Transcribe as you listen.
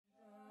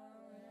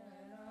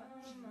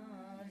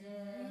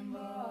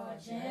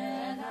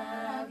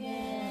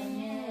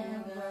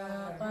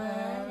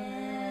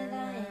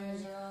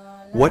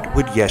What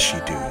Would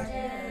Yeshe Do?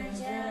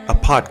 A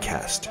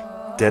podcast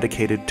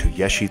dedicated to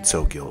Yeshe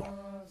Tsogyal,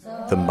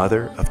 the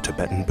mother of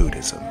Tibetan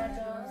Buddhism.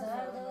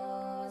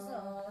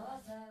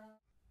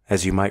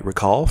 As you might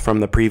recall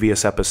from the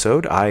previous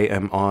episode, I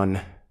am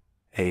on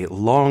a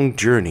long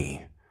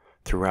journey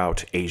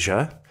throughout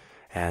Asia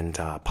and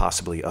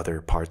possibly other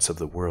parts of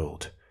the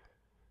world.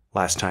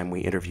 Last time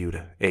we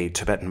interviewed a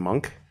Tibetan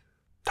monk,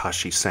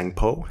 Tashi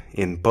Sengpo,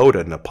 in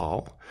Bodha,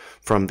 Nepal,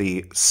 from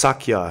the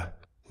Sakya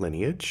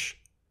lineage.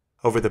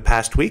 Over the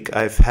past week,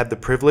 I've had the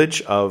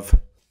privilege of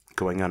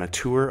going on a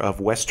tour of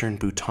Western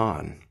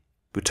Bhutan.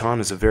 Bhutan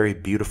is a very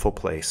beautiful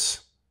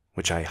place,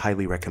 which I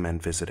highly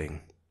recommend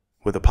visiting.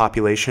 With a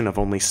population of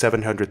only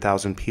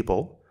 700,000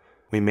 people,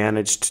 we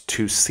managed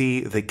to see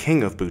the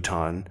king of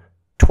Bhutan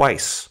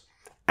twice,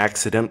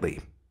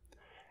 accidentally,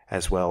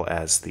 as well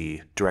as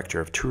the director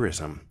of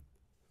tourism.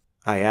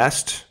 I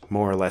asked,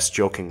 more or less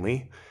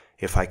jokingly,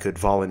 if I could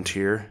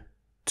volunteer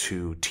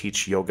to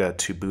teach yoga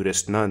to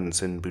Buddhist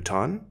nuns in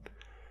Bhutan,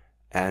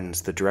 and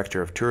the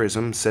director of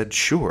tourism said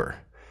sure,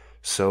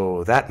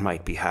 so that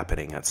might be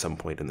happening at some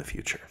point in the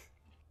future.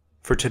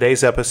 For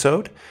today's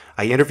episode,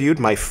 I interviewed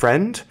my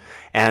friend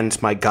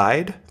and my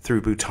guide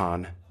through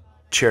Bhutan,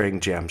 Tshering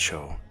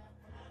Jamtsho.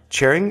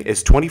 Tshering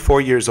is 24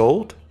 years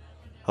old,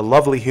 a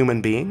lovely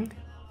human being,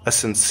 a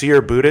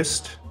sincere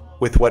Buddhist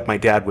with what my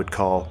dad would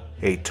call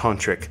a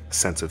tantric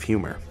sense of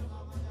humor.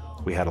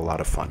 We had a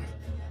lot of fun.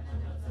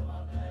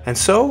 And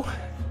so,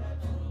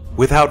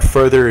 without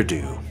further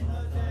ado,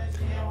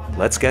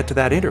 let's get to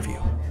that interview,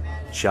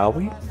 shall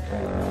we?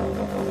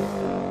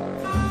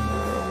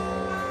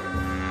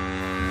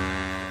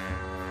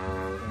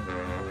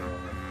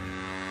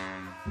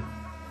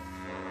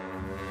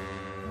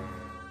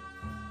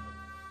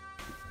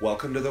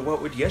 Welcome to the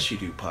What Would Yeshe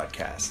Do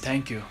podcast.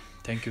 Thank you.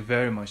 Thank you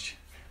very much.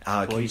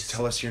 Can you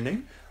tell us your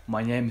name?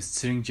 My name is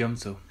Tshering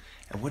Jamtsho.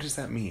 And what does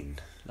that mean?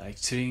 Like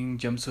Tshering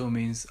Jamtsho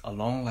means a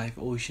long life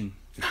ocean.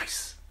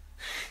 Nice.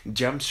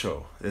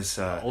 Jamtsho is...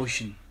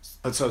 Ocean.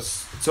 So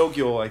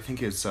Tsogyal, I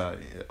think, is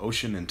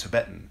ocean in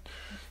Tibetan.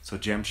 So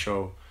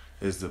Jamtsho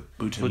is the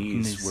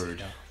Bhutanese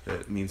word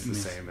that means the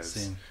same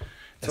as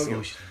Tsogyal.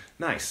 Ocean.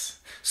 Nice.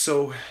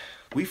 So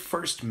we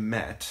first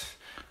met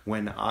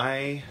when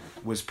I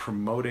was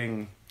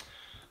promoting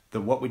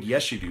the What Would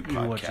Yeshe Do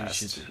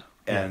podcast.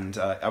 And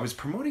I was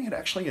promoting it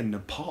actually in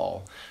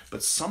Nepal,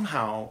 but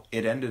somehow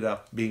it ended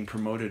up being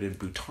promoted in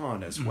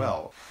Bhutan as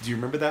well. Do you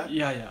remember that?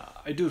 Yeah,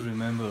 I do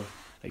remember.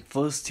 Like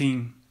first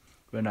thing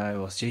when I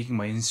was checking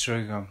my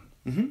Instagram,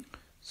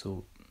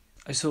 so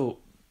I saw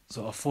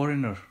a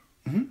foreigner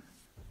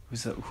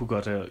who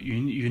got a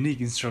unique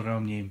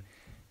Instagram name.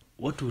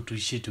 What would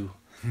Yeshe do?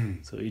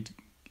 So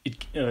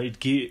it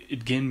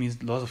gave me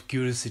lots of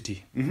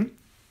curiosity.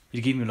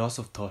 It gave me lots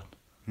of thought.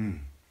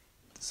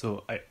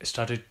 So I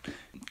started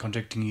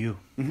contacting you.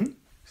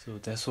 So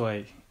that's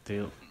why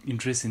the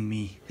interest in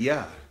me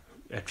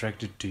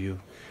attracted to you.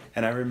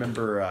 And I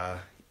remember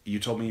you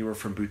told me you were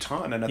from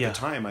Bhutan, and at the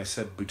time I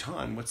said,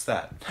 Bhutan? What's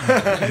that?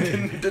 I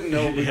didn't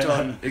know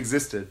Bhutan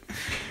existed.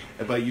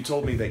 But you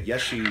told me that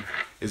Yeshe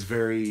is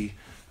very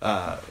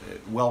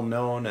well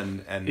known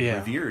and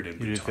revered in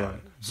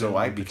Bhutan. So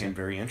I became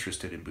very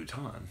interested in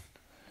Bhutan.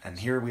 And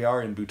here we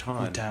are in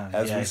Bhutan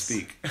as we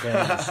speak.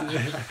 Yes.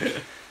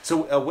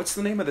 So what's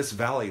the name of this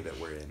valley that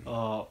we're in?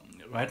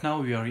 Right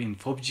now we are in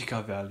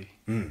Phobjika Valley.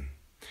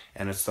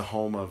 And it's the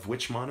home of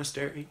which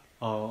monastery?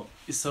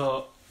 It's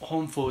a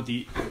home for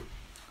the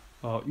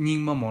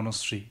Nyingma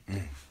monastery.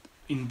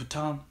 In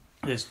Bhutan,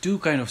 there's two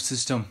kind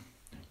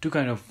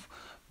of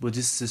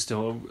Buddhist system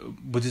or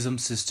Buddhism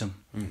system.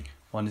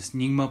 One is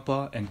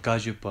Nyingma and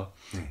Kagyu.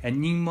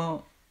 And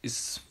Nyingma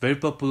is very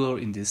popular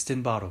in the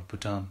eastern part of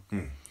Bhutan.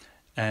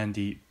 And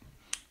the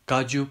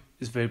Kagyu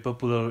is very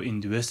popular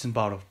in the western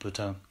part of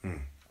Bhutan.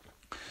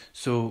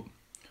 So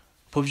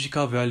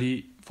Phobjika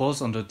Valley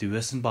falls under the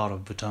western part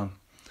of Bhutan.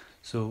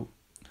 So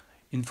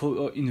in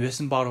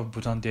western part of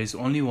Bhutan, there is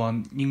only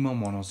one Nyingma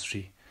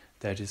monastery,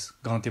 that is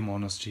Gante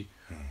Monastery,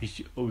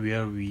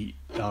 where we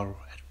are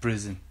at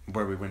present.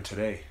 Where we went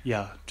today.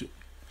 Yeah.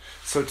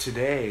 So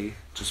today,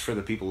 just for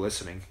the people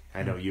listening,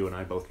 I know you and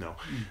I both know,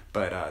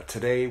 but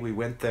today we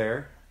went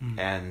there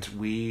and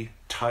we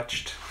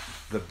touched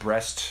the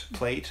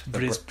breastplate.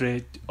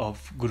 Breastplate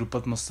of Guru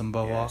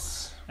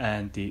Padmasambhava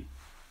and the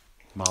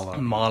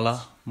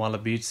mala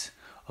beads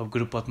of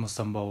Guru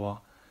Padmasambhava,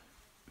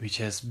 which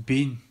has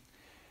been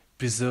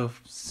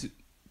preserved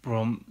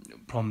from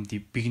the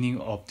beginning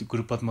of the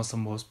Guru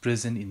Padmasambhava's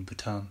presence in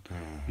Bhutan,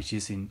 which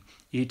is in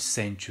 8th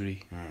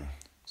century.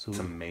 So it's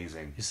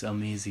amazing. It's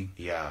amazing.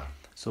 Yeah.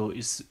 So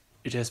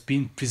it has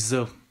been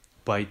preserved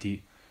by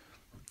the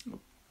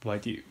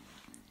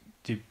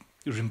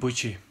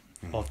Rinpoche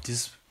of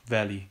this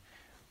valley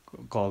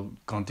called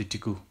Kante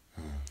Tiku.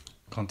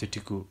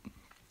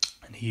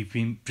 And he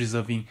been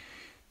preserving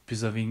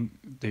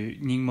the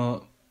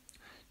Nyingma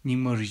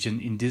region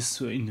in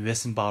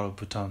western part of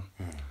Bhutan.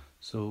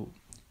 So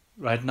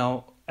right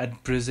now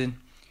at present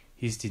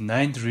he's the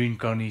 9th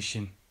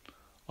reincarnation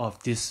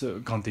of this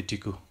Kante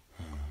Tiku.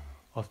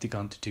 of the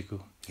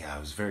Gantitiku. Yeah, it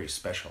was very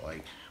special.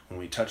 Like when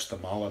we touched the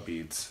mala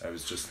beads, I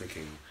was just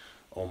thinking,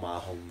 Oma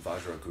home,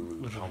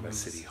 Vajraguru, Hamba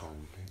city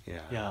home. Yeah.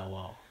 Yeah,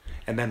 wow.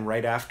 And then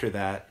right after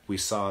that, we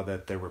saw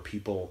that there were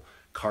people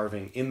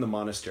carving in the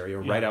monastery,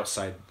 or right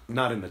outside,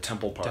 not in the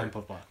temple part,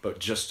 but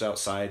just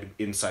outside,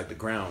 inside the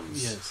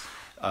grounds. Yes.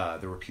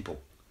 There were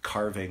people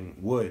carving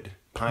wood,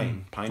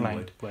 pine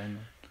wood.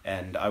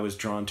 And I was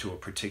drawn to a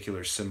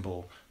particular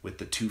symbol with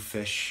the two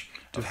fish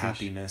of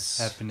happiness,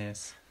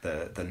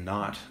 the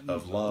knot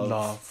of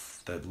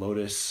love, the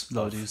lotus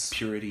of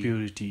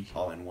purity,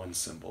 all in one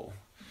symbol.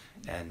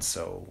 And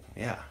so,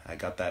 yeah, I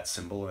got that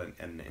symbol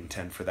and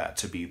intend for that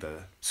to be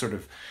the sort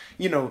of,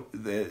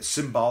 the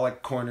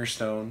symbolic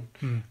cornerstone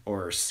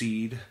or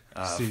seed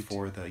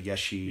for the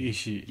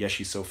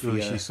Yeshe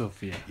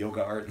Sophia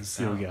Yoga Art and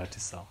Sound.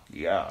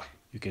 Yeah.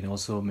 You can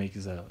also make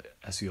it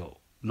as your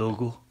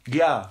logo.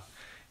 Yeah.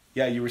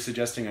 Yeah, you were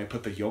suggesting I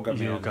put the yoga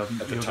man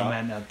at the top.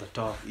 Man at the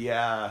top.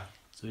 Yeah.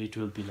 So it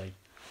will be like,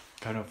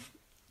 kind of,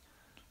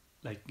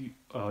 like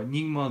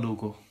Nyingma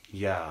logo.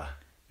 Yeah.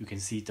 You can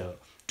see the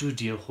two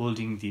deer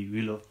holding the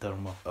wheel of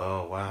Dharma.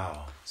 Oh,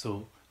 wow.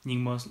 So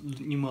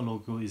Nyingma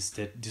logo is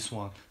this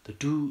one, the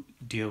two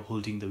deer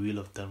holding the wheel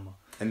of Dharma.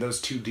 And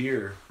those two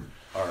deer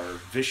are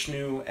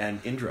Vishnu and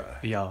Indra.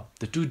 Yeah,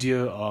 the two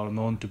deer are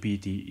known to be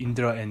the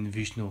Indra and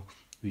Vishnu,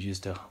 which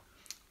is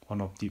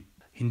one of the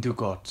Hindu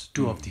gods,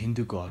 two of the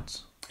Hindu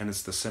gods. And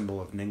it's the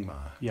symbol of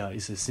Nyingma. Yeah,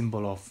 it's a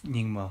symbol of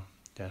Nyingma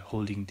that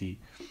holding the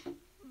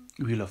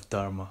wheel of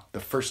Dharma. The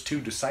first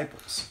two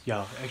disciples.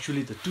 Yeah,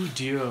 actually the two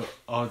deer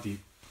are the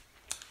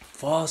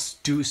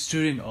first two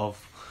students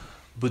of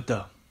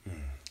Buddha.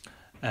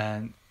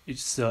 And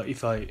it's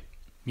if I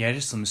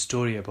narrate some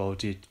story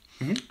about it.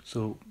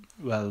 So,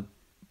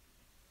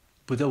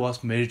 Buddha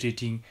was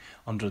meditating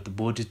under the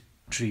Bodhi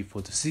tree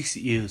for the 6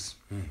 years.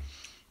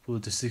 For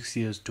the 6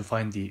 years to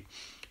find the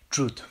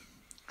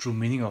true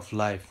meaning of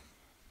life.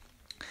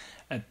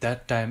 At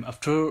that time,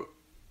 after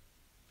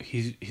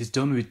he was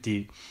done with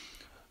the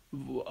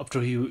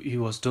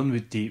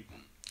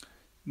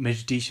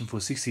meditation for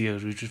 6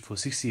 years, retreat for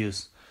 6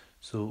 years,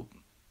 so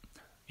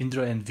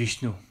Indra and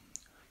Vishnu,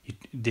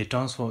 they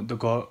transform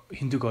the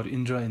Hindu god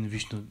Indra and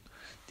Vishnu,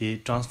 they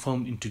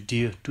transform into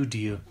two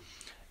deer,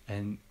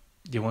 and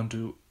they want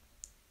to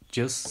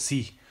just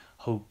see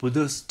how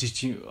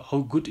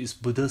good is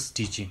Buddha's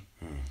teaching.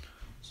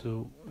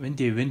 So when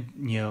they went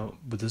near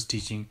Buddha's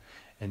teaching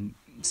and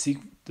seek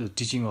the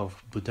teaching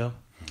of Buddha,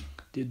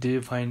 they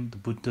find the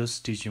Buddha's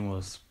teaching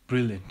was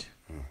brilliant.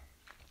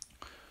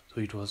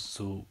 So it was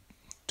so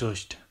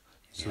touched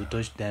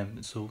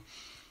them. So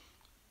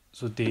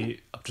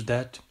they, after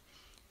that,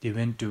 they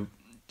went to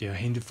their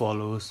Hindu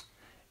followers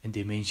and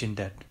they mentioned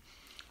that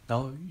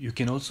now you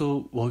can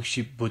also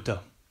worship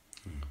Buddha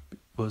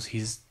because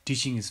his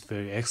teaching is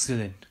very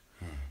excellent.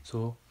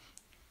 So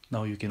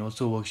now you can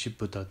also worship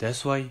Buddha.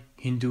 That's why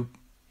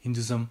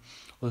Hinduism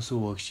also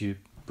worship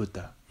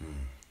Buddha.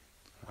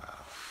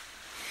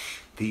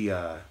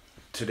 Wow.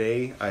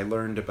 Today I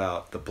learned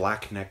about the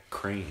black-necked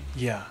crane.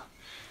 Yeah.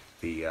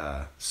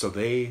 So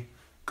they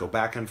go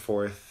back and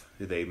forth.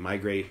 They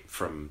migrate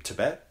from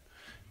Tibet.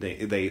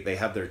 They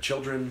have their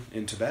children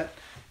in Tibet,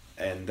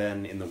 and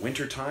then in the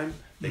wintertime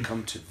they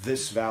come to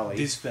this valley.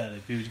 This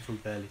valley, beautiful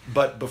valley.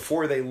 But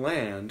before they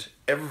land,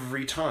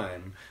 every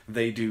time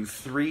they do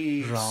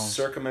 3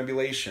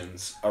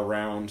 circumambulations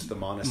around the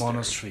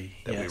monastery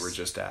that we were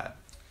just at.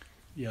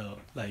 Yeah,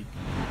 like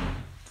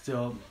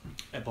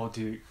about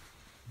the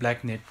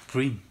black-necked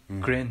crane.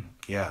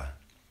 Yeah.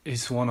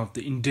 It's one of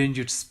the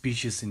endangered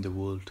species in the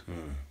world.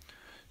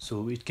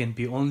 So it can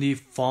be only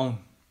found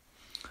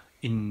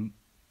in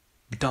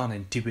Bhutan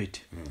and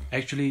Tibet.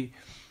 Actually,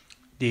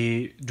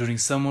 during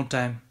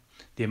summertime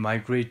they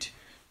migrate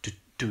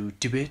to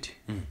Tibet,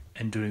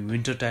 and during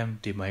winter time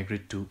they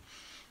migrate to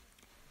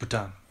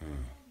Bhutan.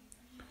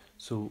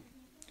 So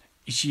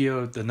each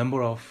year the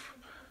number of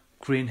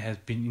crane has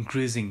been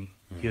increasing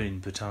here in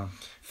Bhutan.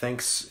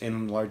 Thanks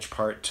in large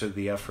part to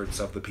the efforts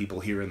of the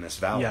people here in this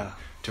valley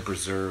to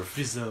preserve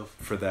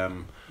for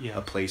them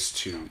a place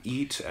to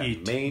eat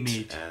and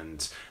mate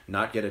and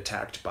not get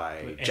attacked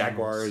by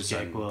jaguars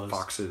and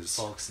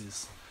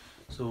foxes.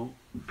 So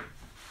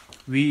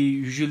we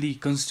usually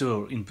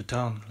consider in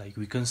Bhutan,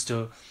 we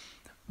consider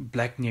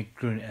black-necked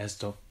crane as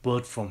the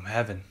bird from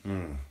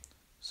heaven.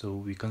 So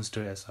we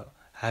consider as a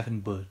heaven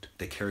bird.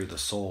 They carry the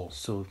soul.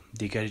 So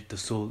they carry the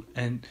soul,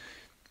 and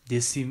they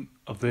seem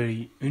a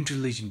very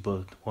intelligent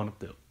bird, one of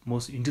the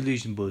most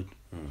intelligent bird,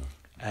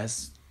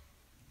 as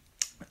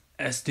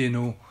they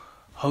know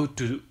how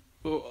to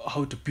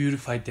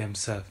purify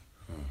themselves,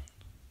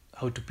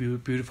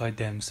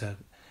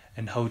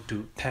 and how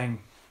to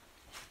thank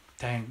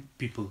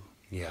people.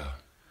 Yeah.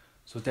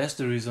 So that's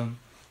the reason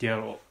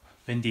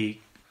when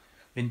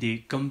they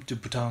come to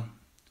Bhutan,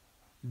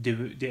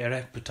 they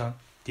arrive Bhutan,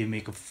 they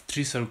make a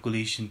 3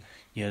 circulation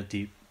near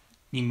the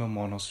Nyingma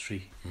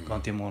monastery,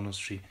 Kante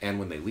monastery. And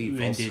when they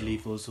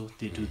leave also,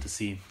 they do the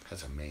same.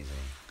 That's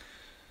amazing.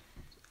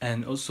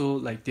 And also,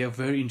 they are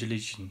very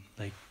intelligent.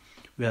 They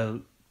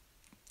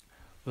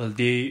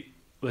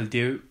well,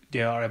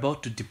 they are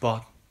about to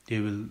depart. They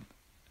will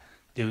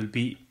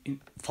be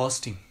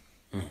fasting.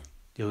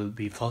 They will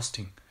be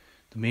fasting.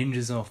 The main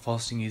reason of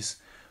fasting is,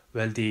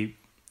 well, they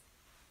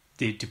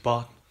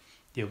depart.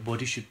 Their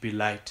body should be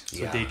light,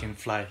 so they can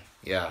fly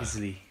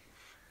easily.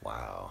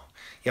 Wow.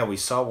 Yeah, we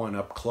saw one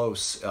up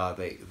close.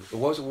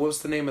 What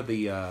was the name of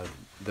the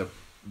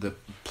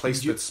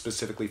place that's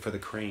specifically for the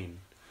crane?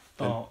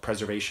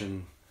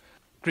 Preservation.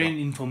 Crane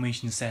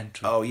Information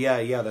Center. Oh,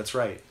 yeah, that's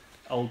right.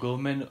 Our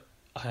government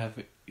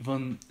have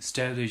even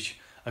established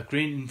a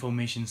crane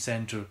information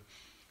center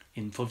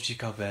in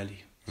Phobjika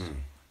Valley.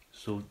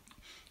 So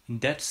in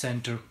that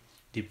center,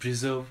 they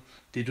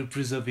do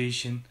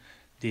preservation,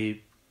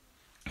 they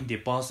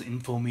pass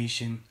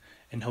information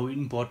and how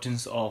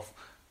importance of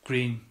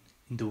crane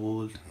in the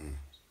world.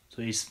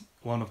 So it's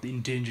one of the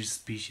endangered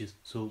species.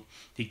 So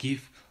they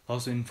give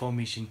also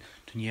information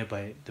to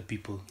nearby the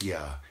people.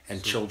 Yeah,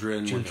 and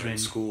children in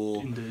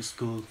school. In the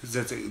school.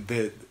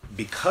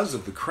 Because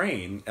of the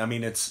crane, I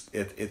mean, it's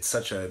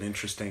such an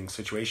interesting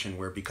situation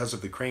where because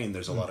of the crane,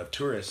 there's a lot of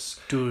tourists.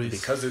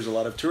 Because there's a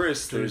lot of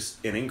tourists, there's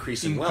an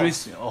increase in wealth.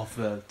 Increase of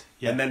wealth.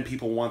 Yeah. And then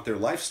people want their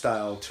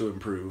lifestyle to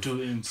improve.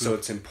 So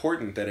it's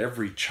important that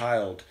every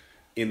child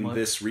in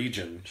this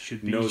region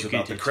knows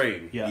about the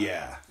crane.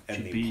 Yeah. And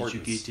should the be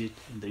importance. educated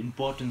in the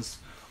importance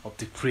of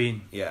the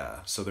crane. Yeah,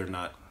 so they're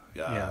not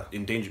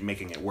in danger,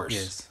 making it worse.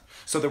 Yes.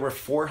 So there were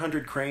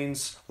 400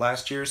 cranes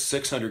last year,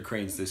 600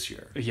 cranes this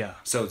year. Yeah.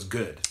 So it's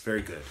good,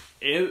 very good.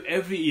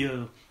 Every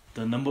year,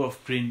 the number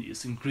of crane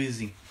is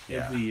increasing.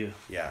 Every year.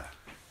 Yeah,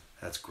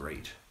 that's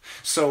great.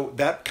 So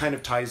that kind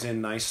of ties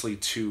in nicely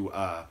to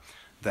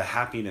the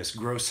happiness,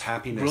 gross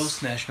happiness.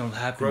 Gross national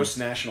happiness. Gross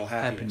national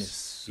happiness.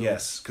 So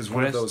yes, because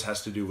one of those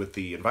has to do with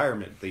the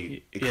environment,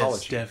 the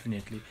ecology. Yes,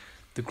 definitely.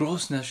 The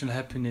gross national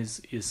happiness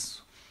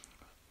is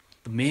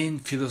the main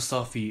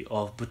philosophy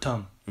of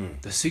Bhutan.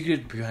 The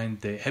secret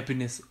behind the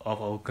happiness of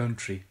our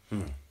country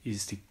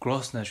is the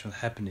gross national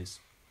happiness.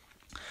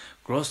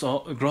 Gross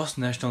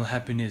national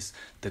happiness,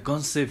 the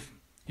concept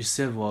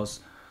itself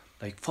was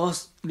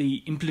firstly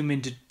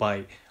implemented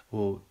by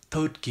our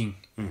third king.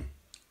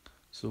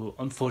 So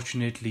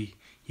unfortunately,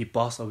 he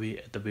passed away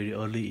at a very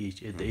early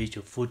age, at the age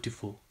of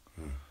 44.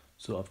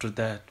 So after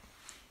that,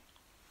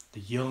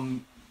 the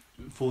young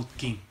fourth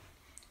king,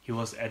 he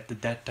was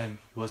that time,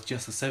 he was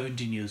just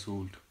 17 years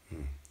old.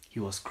 He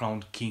was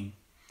crowned king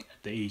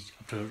at the age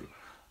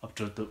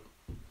after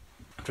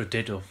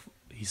death of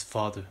his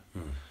father.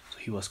 So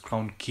he was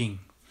crowned king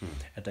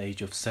at the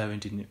age of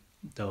 17.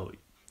 The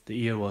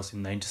year was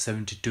in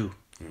 1972.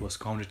 He was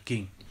crowned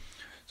king.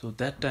 So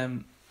that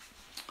time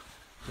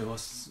there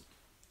was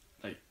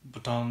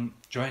Bhutan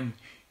joined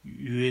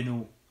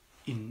UNO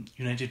in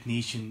United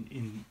Nations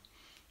in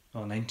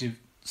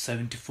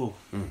 1974.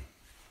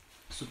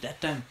 So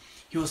that time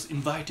he was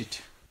invited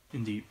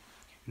in the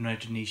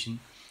United Nations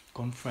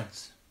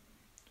conference.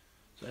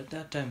 So at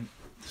that time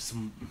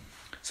some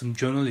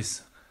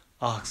journalists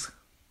asked,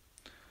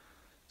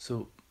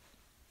 so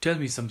tell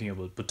me something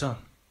about Bhutan.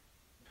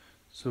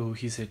 So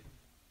he said,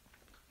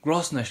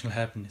 gross national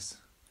happiness.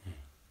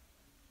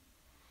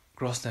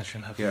 Gross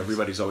national happiness. Yeah,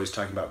 everybody's always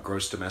talking about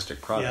gross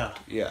domestic product.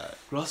 Yeah.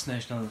 Gross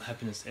national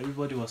happiness.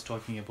 Everybody was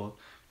talking about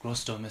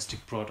gross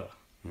domestic product.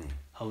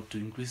 How to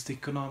increase the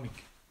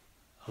economic.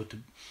 How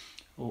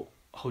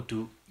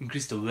to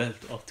increase the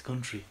wealth of the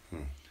country.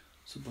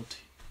 So, but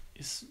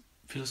his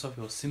philosophy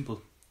was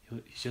simple.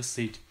 He just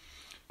said,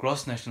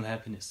 gross national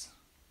happiness.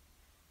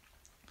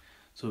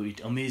 So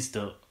it amazed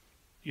the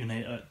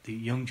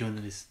young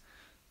journalist.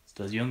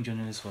 The young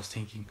journalist was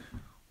thinking,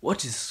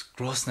 what is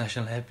gross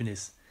national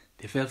happiness?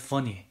 They felt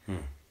funny,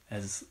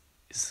 as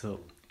it's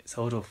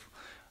out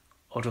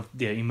of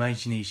their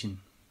imagination.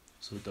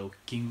 So the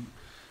king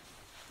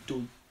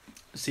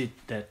said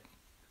that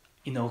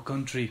in our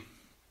country,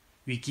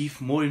 we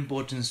give more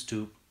importance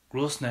to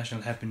gross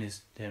national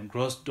happiness than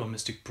gross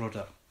domestic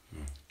product,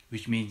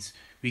 which means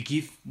we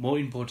give more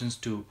importance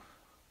to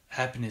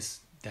happiness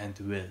than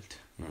the wealth.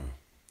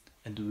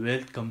 And the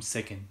wealth comes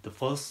second. The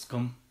first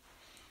comes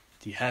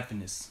the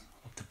happiness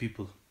of the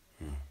people.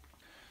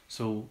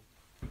 So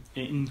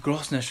in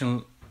gross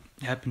national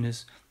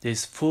happiness,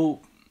 there's 4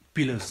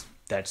 pillars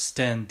that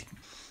support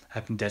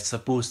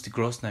the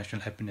gross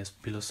national happiness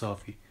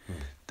philosophy.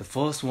 The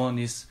first one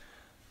is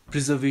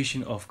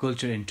preservation of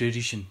culture and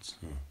traditions.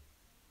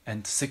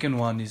 And the second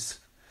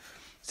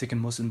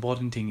most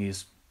important thing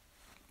is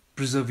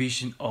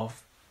preservation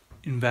of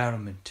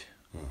environment.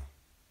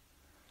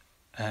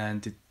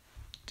 And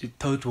the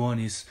third one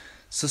is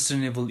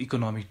sustainable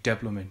economic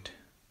development.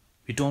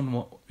 We don't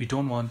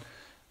want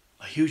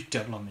a huge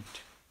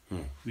development.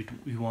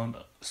 We want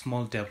a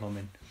small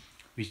development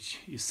which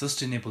is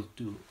sustainable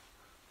to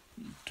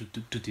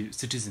the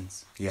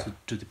citizens,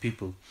 to the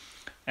people.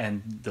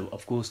 And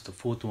of course the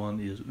fourth one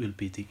will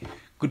be the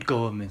good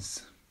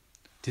governance.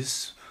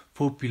 These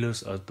 4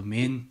 pillars are the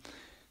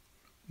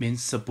main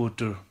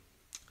supporter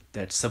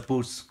that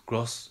supports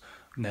gross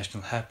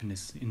national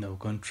happiness in our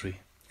country.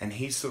 And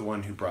he's the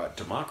one who brought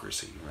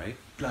democracy, right?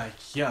 Like,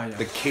 yeah.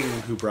 The king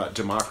who brought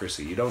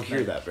democracy. You don't hear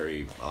Right. that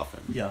very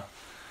often. Yeah.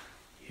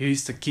 He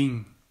is the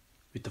king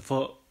with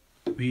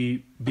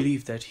we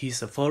believe that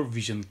he's a far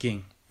vision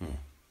king.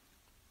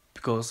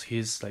 Because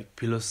his like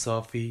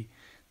philosophy,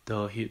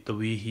 the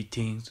way he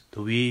thinks,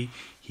 the way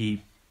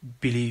he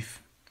believes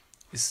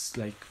is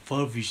like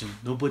far vision.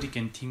 Nobody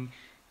can think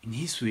in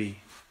his way.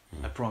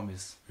 I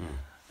promise.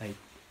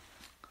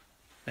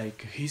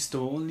 Like he's the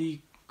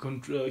only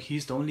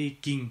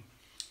king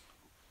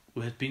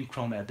who had been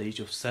crowned at the age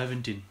of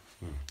 17,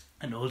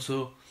 and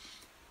also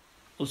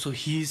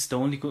he's the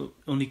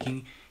only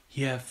king.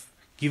 He have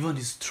given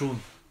his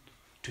throne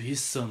to his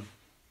son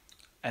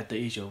at the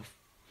age of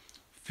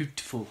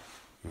 54.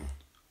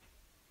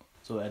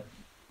 So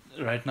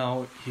right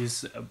now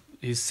he's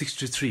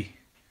 63,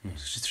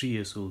 63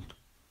 years old.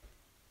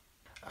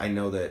 I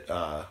know that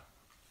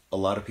a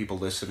lot of people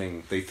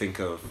listening, they think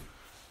of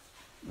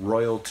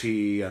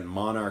royalty and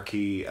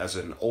monarchy as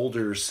an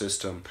older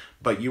system,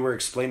 but you were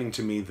explaining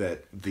to me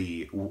that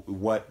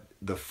what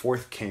the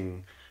fourth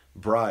king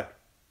brought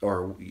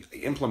or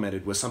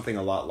implemented was something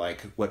a lot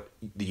like what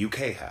the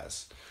UK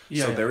has.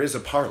 There is a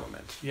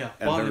parliament. Yeah,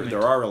 and parliament.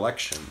 There are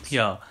elections.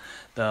 Yeah,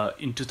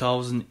 in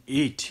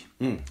 2008,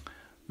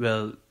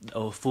 well,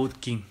 our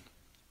fourth king,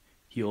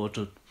 he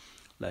ordered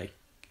like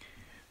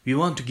he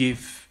want to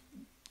give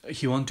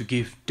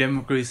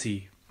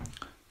democracy.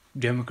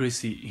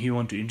 He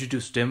want to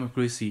introduce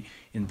democracy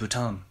in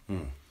Bhutan.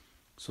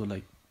 So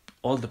like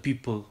all the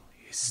people,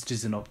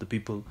 citizens of the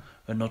people,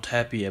 are not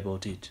happy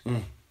about it.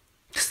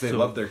 Because they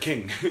love their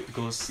king.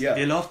 Because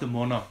they love the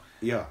monarch.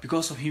 Yeah.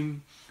 Because of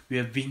him, we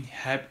have been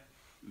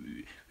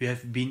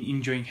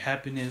enjoying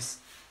happiness,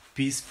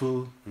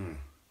 peaceful.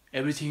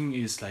 Everything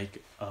is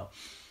like a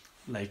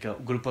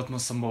Guru Padma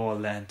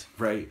Sambhava land.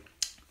 Right.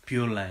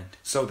 Pure land.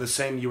 So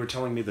you were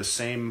telling me the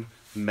same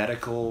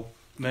medical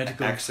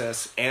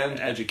access and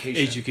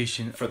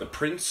education for the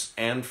prince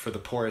and for the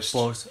poorest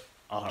child.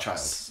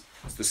 It's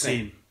the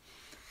same.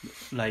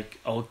 Like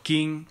our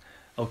king's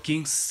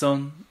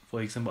son,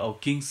 for example, our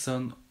king's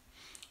son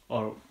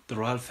or the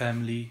royal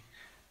family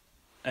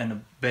and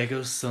a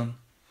beggar's son,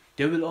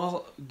 they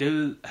will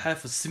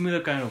have a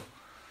similar kind of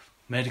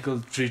medical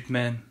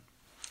treatment,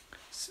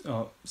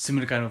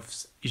 similar kind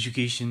of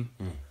education.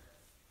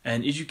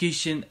 And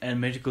education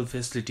and medical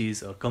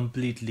facilities are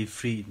completely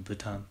free in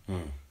Bhutan.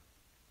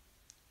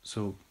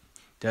 So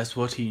that's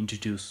what he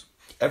introduced.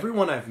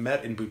 Everyone I've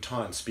met in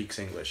Bhutan speaks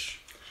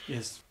English.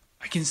 Yes.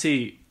 I can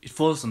say it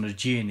falls under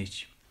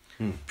GNH.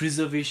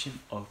 Preservation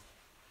of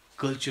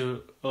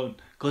culture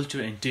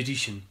and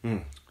tradition.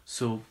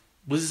 So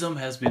Buddhism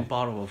has been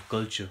part of our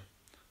culture.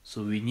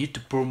 So we need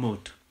to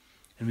promote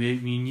and we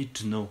need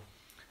to know.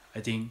 I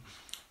think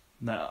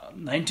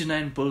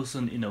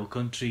 99% in our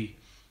country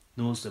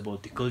knows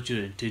about the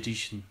culture and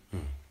tradition.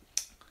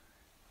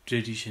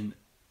 Tradition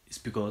is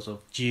because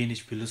of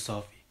GNH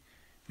philosophy.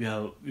 We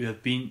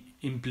have been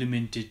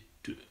implemented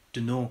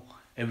to know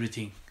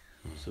everything.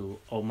 So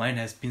our mind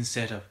has been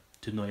set up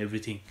to know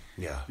everything.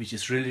 Which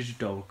is related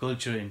to our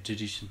culture and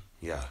tradition.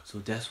 So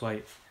that's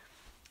why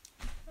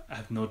I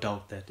have no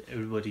doubt that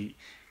everybody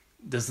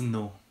doesn't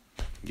know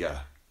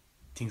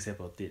things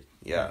about it.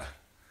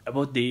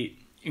 About the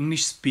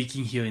English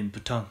speaking here in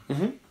Bhutan.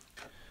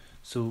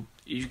 So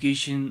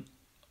education,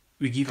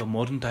 we give a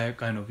modern type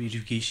kind of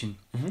education.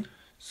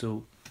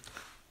 So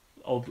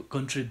our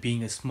country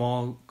being a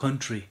small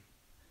country,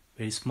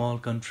 very small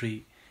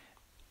country,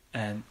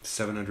 and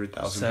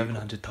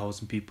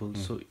 700,000 people.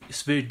 So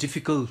it's very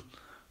difficult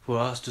for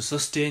us to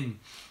sustain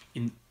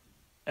in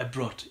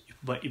abroad.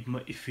 But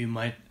if we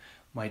might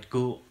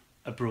go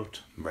abroad,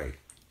 right?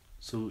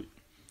 So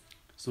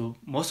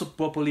most of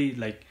probably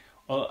like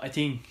I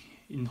think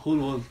in whole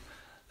world,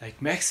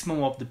 like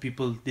maximum of the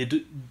people they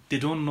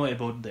don't know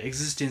about the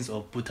existence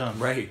of Bhutan.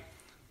 Right.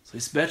 So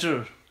it's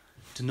better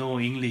to know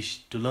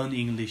English, to learn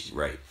English,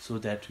 right? So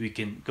that we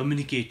can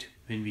communicate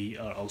when we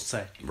are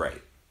outside.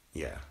 Right.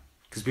 Yeah.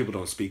 Because people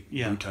don't speak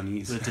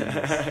Bhutanese.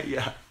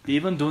 They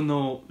even don't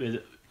know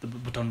whether the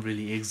Bhutan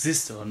really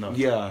exists or not.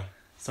 Yeah.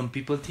 Some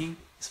people think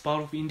it's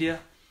part of India.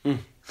 But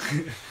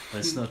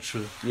it's not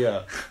true.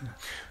 Yeah.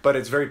 But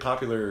it's very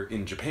popular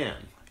in Japan.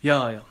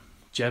 Yeah.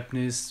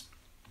 Japanese,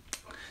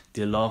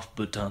 they love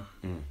Bhutan.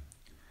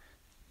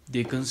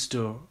 They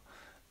consider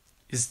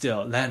it's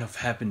their land of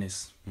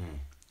happiness.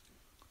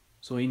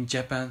 So in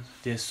Japan,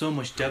 there's so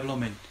much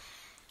development,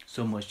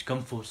 so much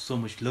comfort, so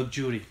much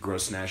luxury.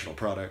 Gross national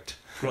product.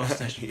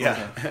 Product.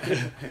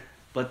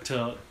 But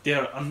they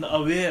are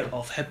unaware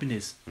of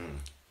happiness.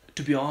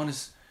 To be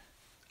honest,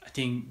 I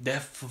think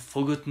they've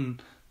forgotten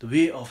the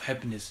way of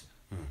happiness,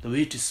 the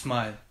way to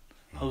smile,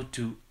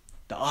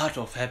 the art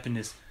of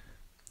happiness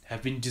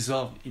have been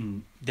dissolved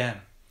in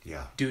them.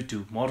 Due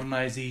to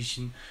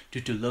modernization,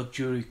 due to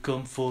luxury,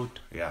 comfort,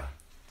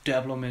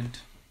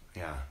 development.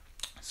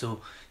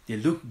 So they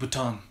look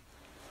Bhutan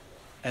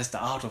as the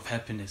art of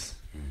happiness.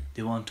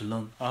 They want to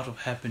learn art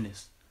of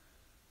happiness.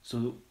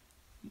 So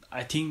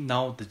I think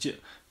now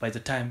by the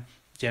time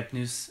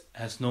Japanese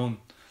has known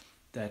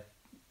that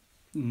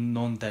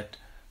known that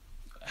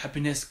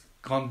happiness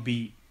can't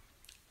be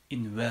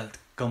in wealth,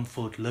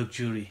 comfort,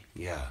 luxury,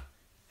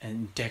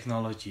 and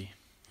technology.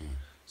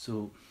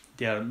 So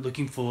they are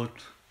looking forward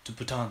to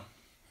Bhutan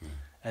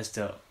as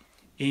the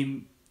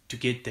aim to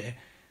get the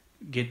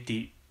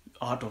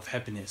art of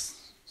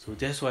happiness. So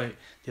that's why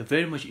they're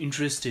very much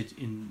interested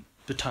in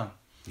Bhutan.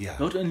 Yeah.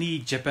 Not only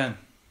Japan.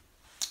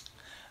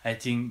 I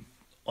think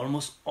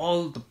almost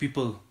all the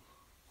people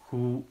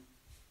who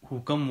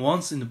come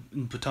once in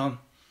Bhutan,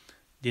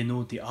 they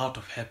know the art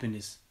of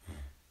happiness.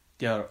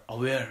 They are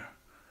aware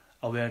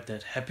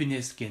that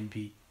happiness can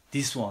be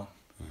this one,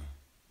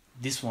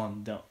 this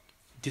one.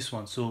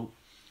 So,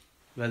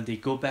 well, they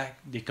go back,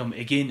 they come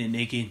again and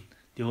again.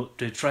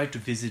 They try to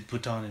visit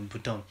Bhutan and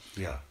Bhutan.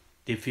 Yeah.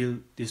 They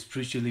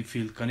spiritually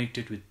feel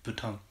connected with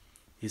Bhutan.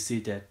 They say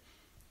that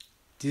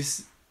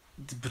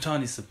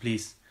Bhutan is a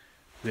place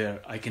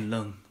where I can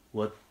learn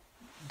what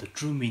the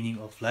true meaning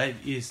of life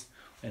is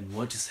and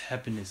what is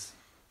happiness.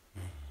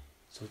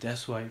 So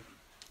that's why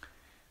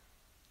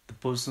the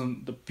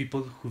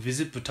people who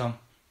visit Bhutan,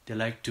 they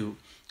like to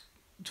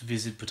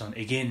visit Bhutan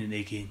again and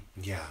again.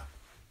 Yeah.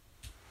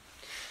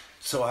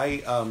 So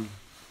I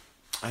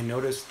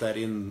noticed that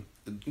in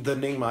the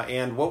Nyingma,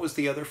 and what was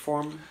the other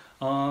form?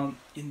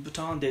 In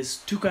Bhutan, there's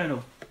two kind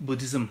of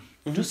Buddhism,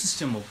 two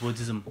system of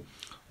Buddhism.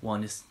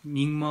 One is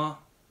Nyingma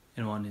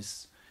and one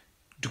is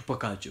Drukpa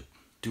Kagyu.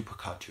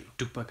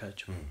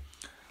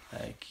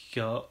 Like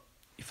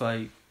if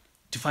I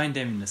define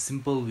them in a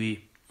simple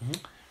way,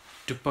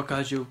 Drukpa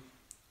Kagyu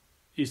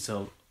is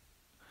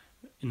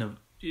in a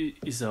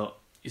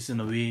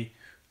way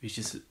which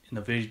is in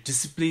a very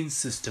disciplined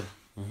system.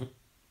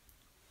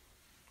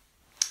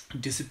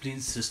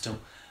 Disciplined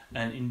system,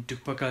 and in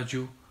Drukpa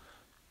Kagyu,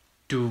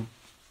 to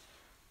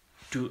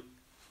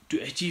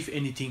achieve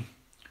anything,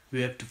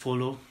 we have to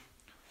follow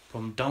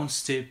from down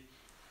step.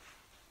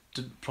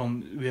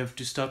 We have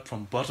to start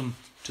from bottom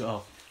to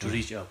up to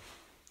reach up.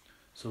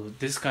 So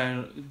this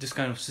kind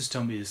of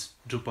system is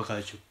Drukpa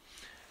Kagyu,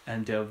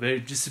 and they are very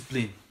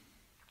disciplined.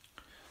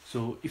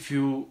 So if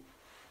you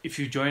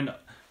join,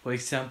 for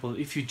example,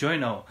 if you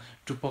join our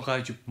Drukpa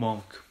Kagyu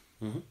monk,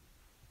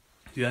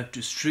 you have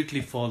to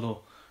strictly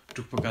follow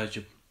Drukpa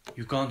Kagyu.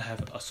 You can't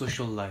have a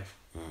social life.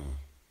 You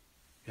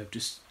have to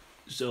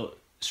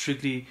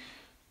strictly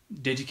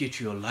dedicate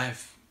your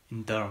life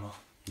in Dharma.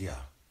 Yeah.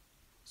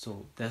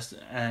 So that's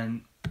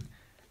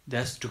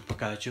Drukpa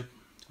Kagyu.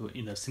 So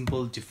in a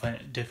simple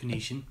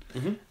definition.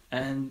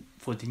 And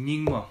for the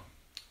Nyingma,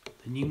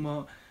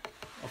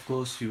 of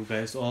course, you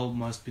guys all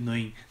must be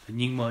knowing the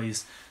Nyingma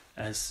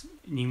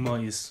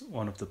is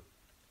one of the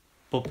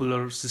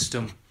popular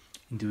system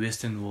in the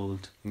Western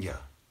world. Yeah.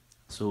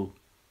 So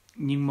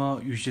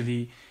Nyingma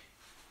usually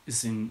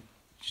is in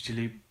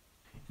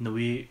the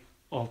way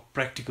of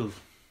practical,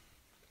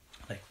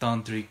 like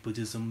tantric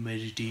Buddhism,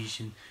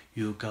 meditation,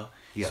 yoga.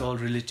 Yeah. It's all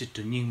related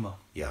to Nyingma.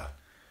 Yeah.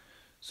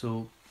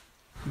 So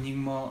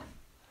Nyingma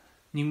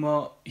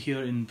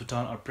here in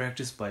Bhutan are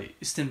practiced by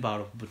eastern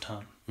part of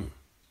Bhutan.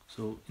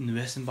 So in the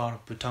western part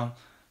of Bhutan,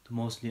 the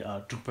mostly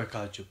are Drukpa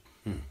Kagyu.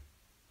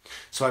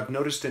 So I've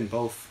noticed in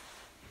both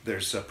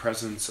there's a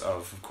presence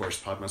of course,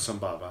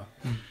 Padmasambhava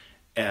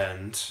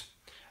and,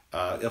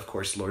 of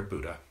course, Lord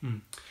Buddha.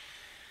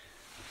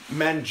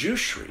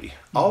 Manjushri,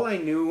 all I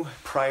knew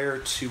prior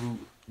to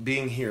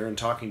being here and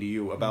talking to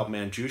you about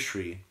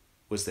Manjushri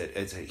was that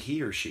it's a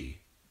he or she.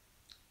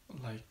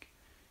 Like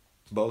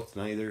both,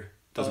 neither,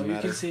 doesn't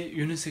matter. You can say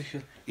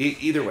unisexual.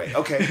 Either way,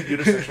 okay,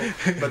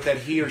 unisexual. But that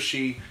he or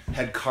she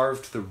had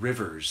carved the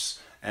rivers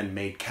and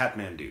made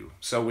Kathmandu.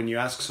 So when you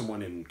ask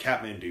someone in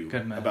Kathmandu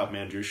about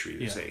Manjushri,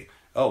 they say,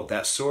 oh,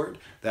 that sword,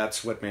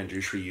 that's what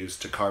Manjushri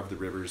used to carve the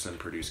rivers and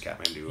produce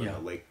Kathmandu and the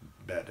lake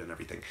bed and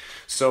everything.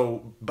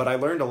 So, but I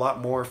learned a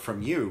lot more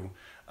from you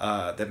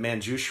that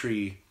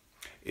Manjushri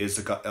is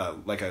a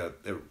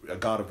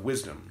god of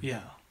wisdom.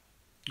 Yeah,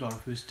 god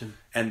of wisdom.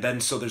 And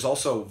then, so there's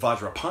also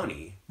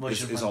Vajrapani.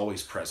 Is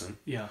always present.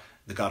 Yeah.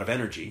 The god of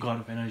energy.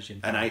 God of energy.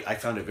 And I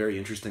found it very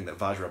interesting that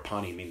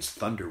Vajrapani means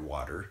thunder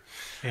water.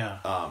 Yeah.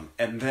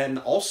 And then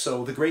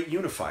also the great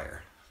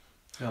unifier.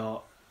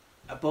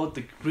 About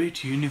the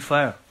great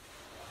unifier.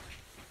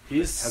 He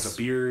has a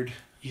beard.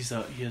 He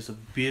has a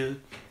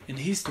beard, and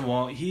he is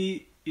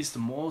the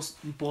most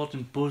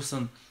important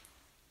person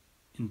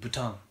in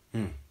Bhutan.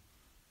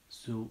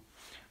 So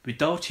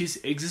without his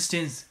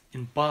existence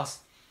in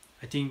past,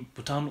 I think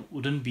Bhutan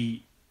wouldn't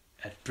be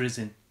at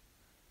present.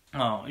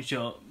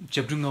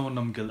 Ngawang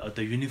Namgyal,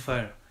 the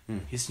unifier.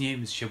 His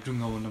name is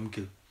Ngawang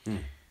Namgyal.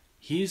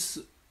 He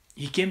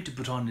came to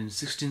Bhutan in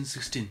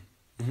 1616.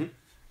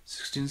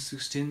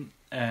 1616,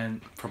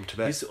 and from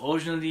Tibet. He's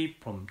originally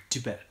from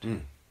Tibet.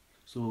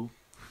 So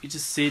it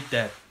is said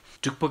that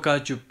Drukpa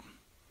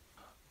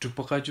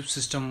Kagyu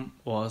system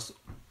was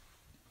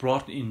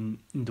brought in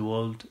the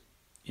world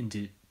in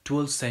the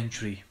 12th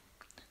century.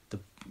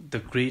 The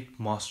great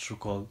master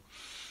called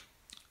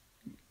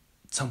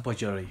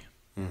Tsampajari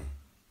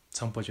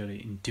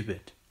in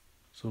Tibet.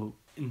 So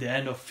in the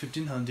end of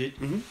 1500,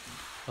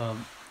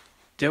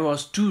 there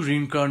was two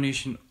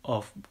reincarnation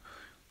of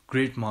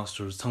great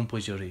masters,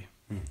 Sampojari.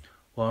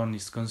 One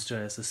is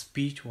considered as a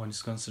speech, one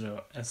is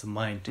considered as a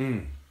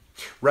mind.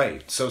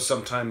 Right. So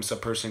sometimes a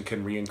person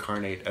can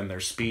reincarnate and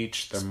their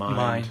speech, their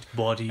mind,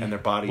 body, and their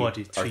body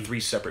are three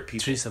separate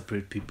people. Three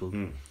separate people.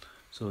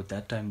 So at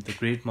that time, the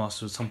great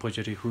master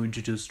Sampojari, who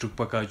introduced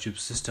Drukpa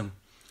Kagyu's system,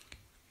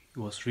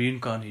 was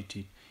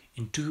reincarnated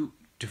in two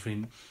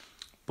different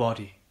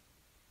body.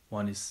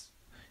 One is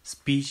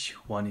speech,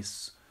 one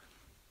is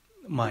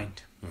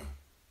mind.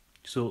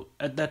 So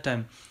at that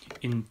time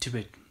in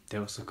Tibet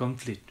there was a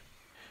conflict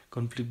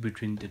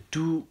between the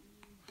two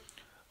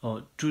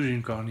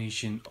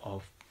reincarnation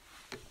of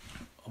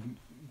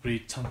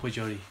great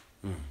Sampojari.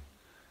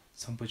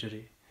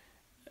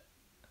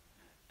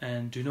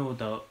 And you know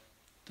the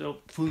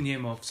full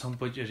name of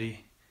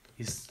Sampojari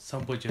is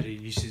Sampojari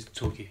Yeshe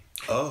Tsogyal.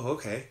 Oh,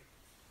 okay.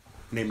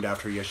 Named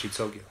after Yeshe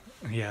Tsogyal.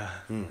 Yeah.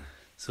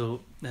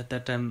 So at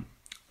that time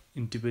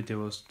in Tibet there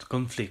was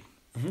conflict.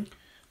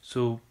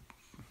 So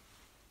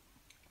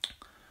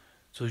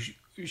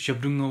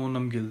Shabdung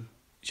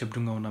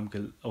Ngawang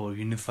Namgyal, our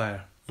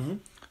Unifier.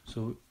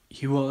 So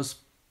he was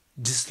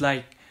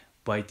disliked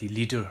by the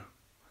leader,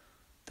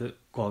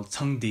 called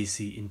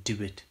Tsangdesi in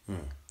Tibet.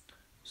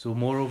 So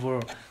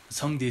moreover,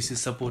 Tsangdesi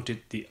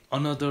supported the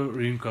another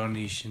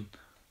reincarnation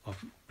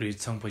of great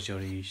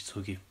Sampojari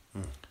Tsogyal.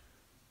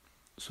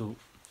 So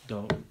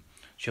the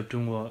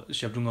Shabdung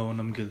Ngawang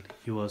Namgyal,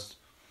 he was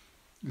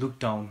looked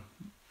down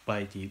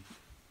by the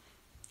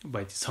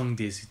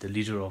Tsangdesi, the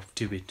leader of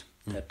Tibet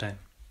that time.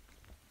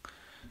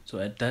 So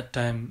at that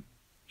time,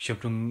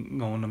 Shabdung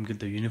Ngawang Namgyal,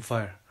 the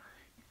Unifier,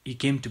 he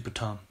came to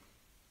Bhutan.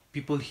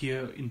 People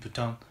here in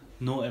Bhutan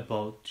know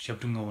about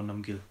Shabdung Ngawang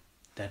Namgyal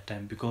that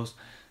time because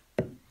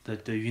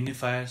the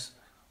Unifier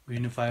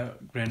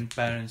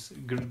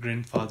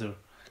grandfather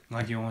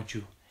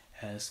Ngawang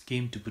has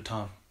came to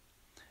Bhutan,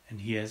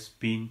 and he has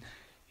been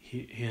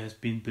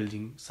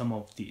building some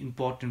of the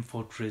important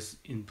fortress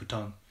in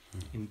Bhutan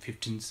in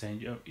 14th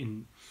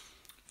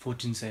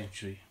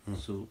century.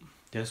 So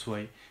that's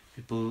why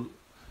people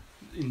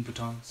in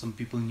Bhutan, some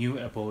people knew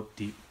about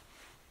the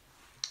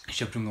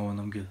Shabdung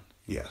Ngawang Namgyal.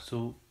 Yeah.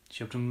 So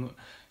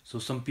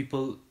some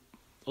people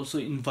also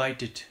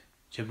invited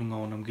Shabdung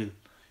Ngawang Namgyal,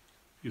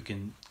 you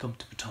can come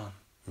to Bhutan.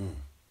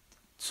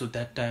 So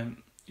that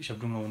time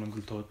Shabdung Ngawang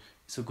Namgyal thought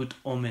it's a good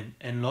omen,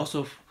 and lots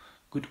of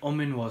good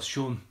omen was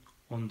shown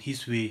on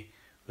his way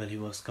while he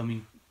was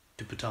coming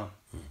to Bhutan.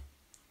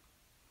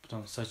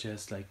 Bhutan, such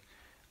as like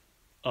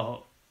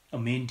a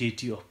main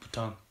deity of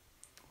Bhutan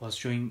was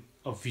showing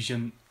a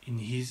vision in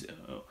his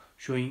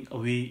showing a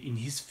way in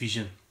his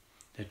vision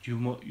that you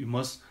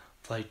must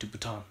fly to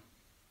Bhutan.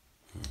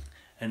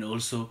 And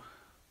also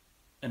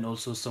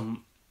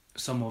some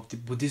of the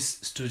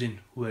Buddhist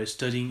students who are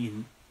studying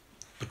in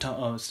Bhutan,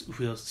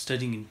 who are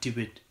studying in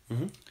Tibet,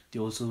 they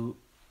also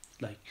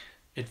like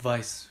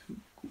advise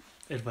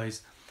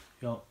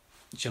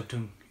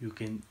Shabdung, you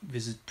can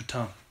visit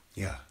Bhutan.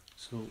 Yeah.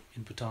 So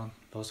in Bhutan,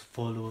 lots of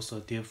followers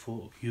are there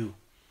for you,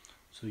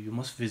 so you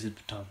must visit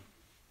Bhutan.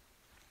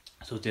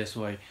 So that's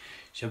why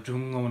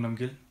Shabdung Ngawang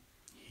Namgyal,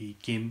 he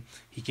came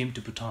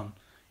to Bhutan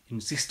in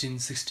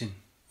 1616.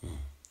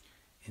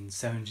 In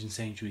 17th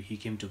century he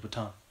came to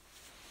Bhutan.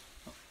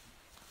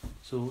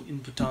 So in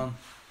Bhutan,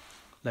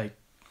 like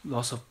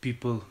lots of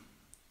people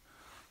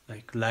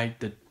like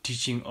the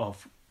teaching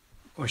of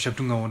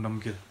Shabdung Ngawang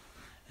Namgyal,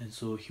 and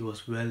so he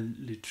was well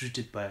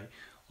treated by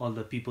all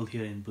the people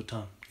here in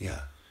Bhutan.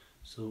 Yeah.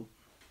 So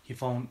he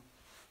found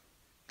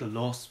the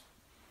lost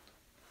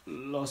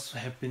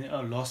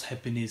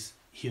happiness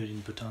here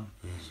in Bhutan.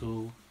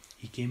 So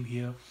he came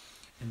here,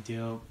 and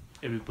there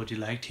everybody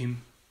liked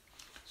him.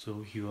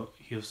 So he will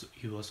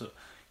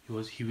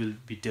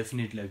be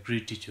definitely a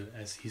great teacher,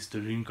 as he's the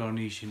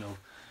reincarnation of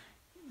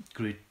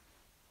great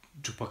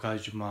Drukpa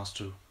Kagyu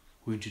master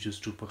who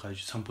introduced Drukpa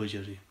Kagyu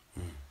Sampojari.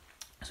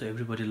 So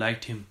everybody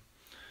liked him.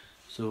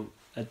 So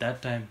at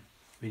that time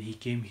when he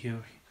came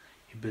here,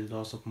 he built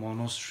lots of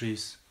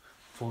monasteries,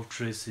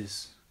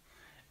 fortresses,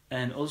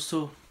 and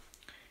also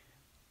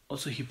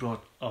he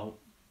brought a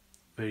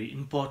very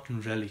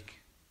important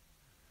relic.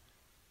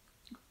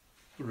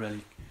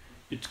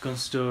 It's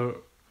considered,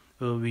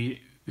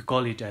 we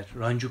call it at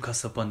Ranju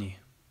Khasapani.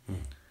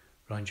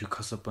 Ranju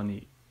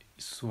Khasapani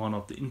is one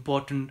of the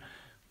important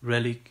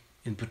relic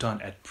in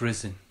Bhutan at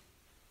present.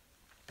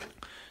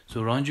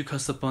 So Ranju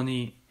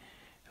Khasapani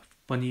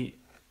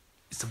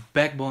is the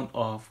backbone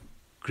of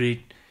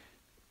great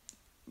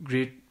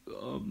Drukpa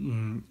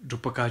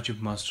Kagyu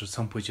master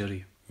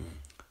Sampojari.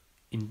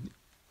 In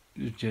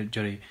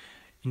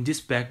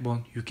this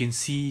backbone you can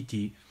see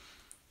the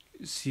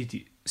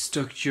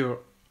structure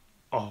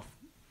of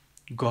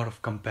God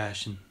of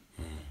compassion.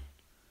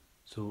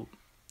 So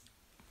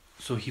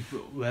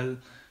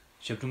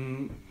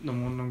Shabdung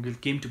Ngawang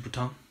Namgyal came to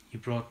Bhutan, he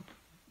brought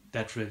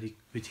that relic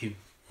with him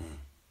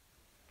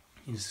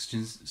in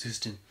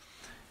 1616.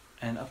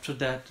 And after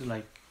that,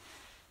 like,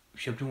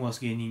 Shabdung was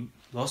gaining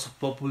lots of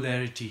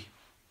popularity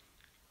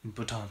in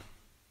Bhutan.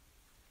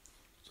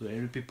 So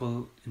every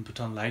people in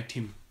Bhutan liked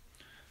him.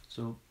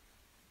 So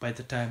by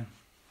the time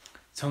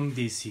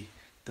Tsangdesi,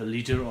 the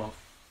leader of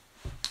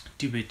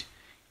Tibet,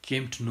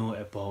 came to know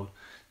about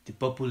the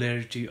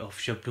popularity of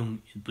Shabdung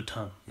in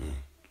Bhutan.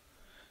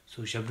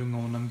 So Shabdung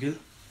Ngawang Namgyal,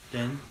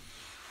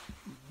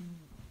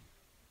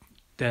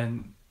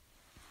 then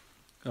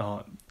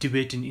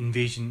Tibetan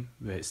invasion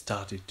were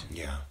started.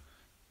 Yeah.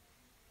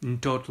 In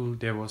total,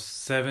 there was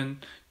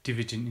 7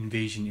 Tibetan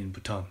invasion in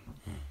Bhutan.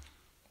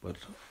 But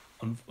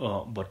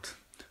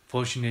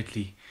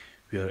fortunately,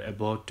 we are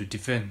about to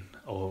defend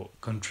our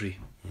country.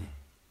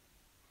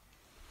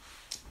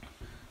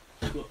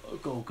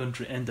 Our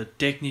country, and the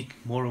technique.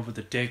 Moreover,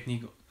 the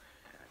technique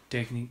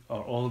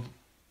are all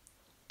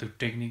the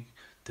technique.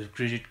 The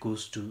credit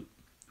goes to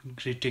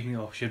great technique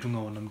of Shabdung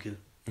Ngawang Namgyal.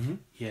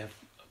 He have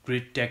a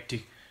great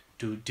tactic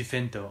to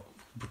defend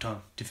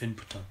Bhutan.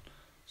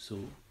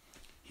 So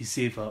he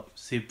saved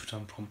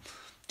Bhutan from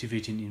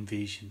Tibetan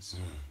invasions.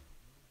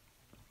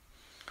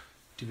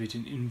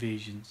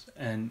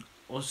 And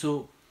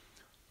also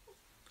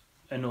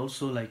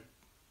like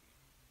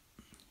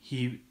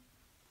he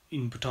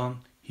in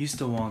Bhutan, he's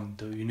the one,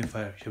 the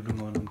Unifier, Shabdung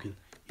Ngawang Namgyal.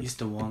 He's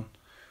the one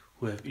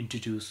who have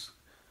introduced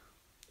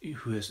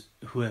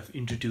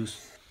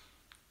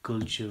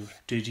culture,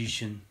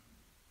 tradition,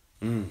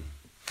 and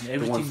everything.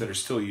 The ones that are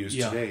still used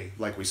today,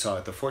 like we saw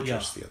at the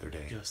fortress the other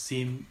day. Yeah,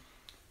 same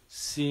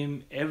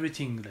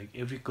everything, like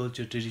every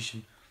culture,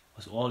 tradition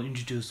was all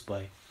introduced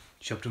by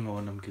Shabdung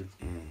Ngawang Namgyal.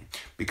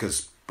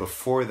 Because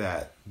before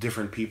that,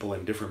 different people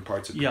in different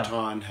parts of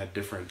Bhutan had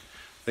different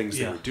things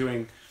they were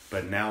doing.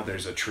 But now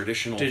there's a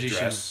traditional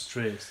dress.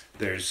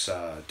 There's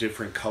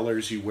different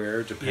colors you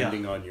wear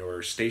depending on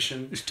your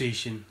station.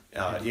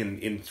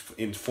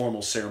 In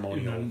formal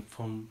ceremonial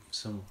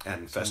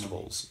and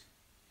festivals.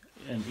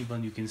 And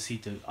even you can see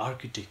the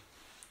architect.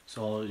 It's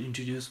all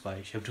introduced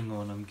by Shabdung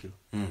Ngawang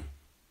Namgyal.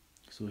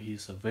 So he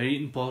is a very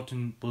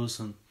important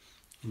person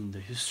in the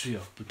history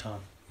of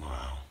Bhutan.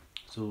 Wow.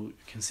 So you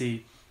can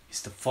say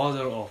he's the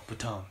father of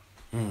Bhutan.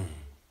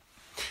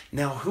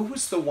 Now, who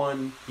was the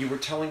one you were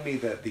telling me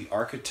that the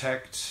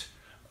architect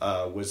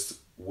was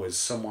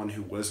someone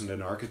who wasn't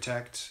an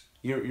architect?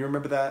 You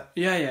remember that?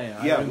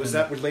 Yeah. Yeah, was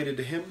that related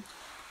to him?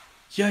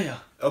 Yeah.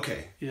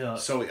 Okay. Yeah.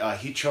 So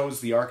he chose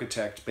the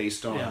architect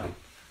based on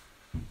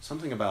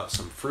something about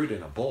some fruit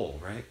in a bowl,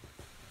 right?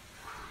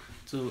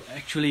 So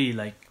actually,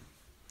 like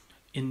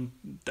in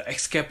the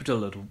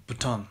ex-capital of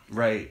Bhutan.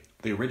 Right,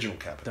 the original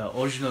capital. The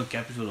original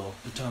capital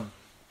of Bhutan.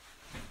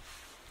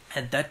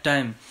 At that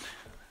time,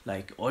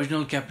 like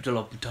original capital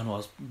of Bhutan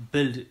was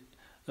built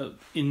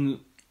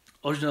in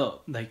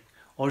original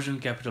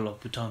capital of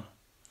Bhutan,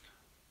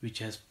 which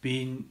has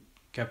been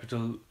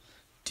capital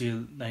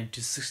till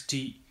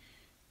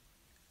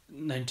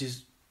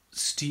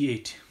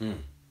 1968.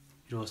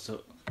 It was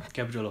the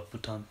capital of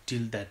Bhutan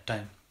till that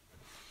time.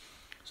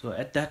 So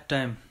at that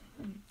time,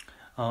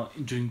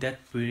 during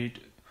that period,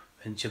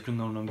 when Shabdung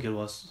Ngawang Namgyal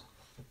was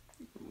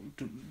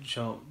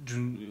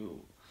during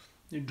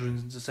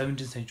the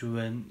 17th century,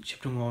 when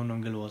Shabdung Ngawang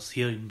Namgyal was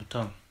here in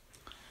Bhutan,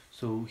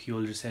 so he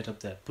already set up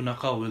that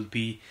Punakha will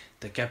be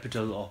the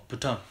capital of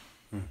Bhutan.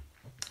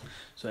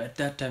 So at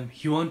that time,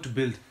 he wanted to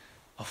build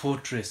a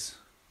fortress.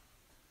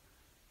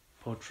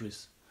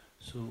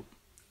 So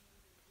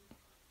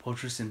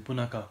fortress in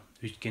Punakha,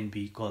 which can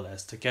be called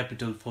as the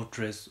capital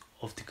fortress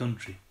of the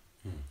country.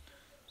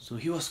 So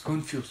he was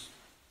confused.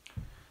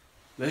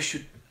 Where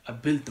should I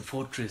build the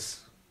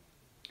fortress?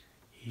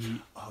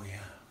 He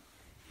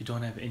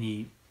don't have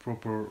any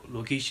proper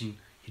location.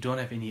 He don't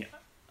have any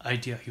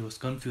idea. He was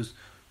confused.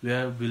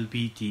 Where will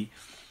be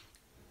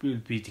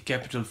the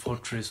capital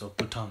fortress of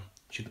Bhutan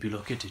should be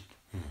located?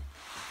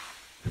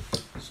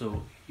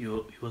 So he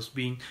was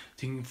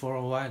thinking for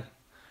a while,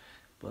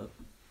 but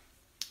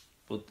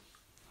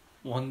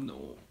one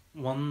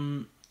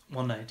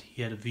night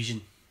he had a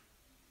vision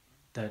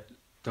that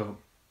the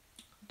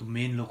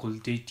main local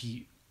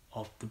deity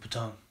of the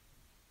Bhutan,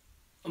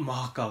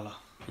 Mahakala,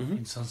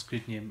 in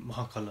Sanskrit name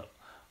Mahakala,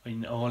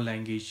 in our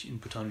language in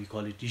Bhutan we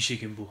call it Yeshe.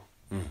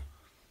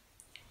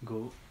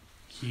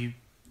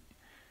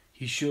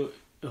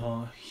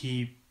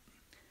 He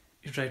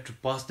tried to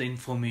pass the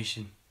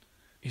information.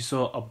 He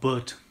saw a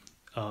bird,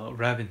 a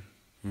raven.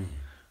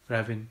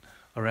 A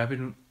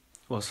raven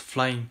was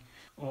flying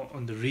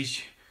on the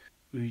ridge,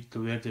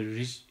 where the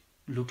ridge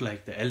looked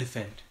like the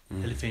elephant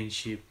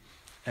shape,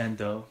 and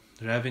the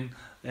raven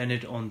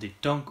landed on the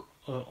tongue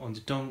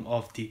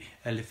of the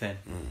elephant.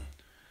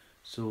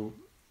 So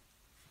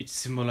it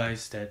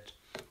symbolized that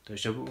the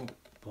Shabdung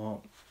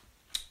Ngawang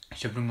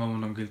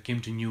Namgyal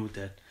came to know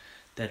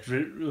that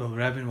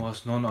raven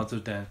was none other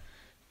than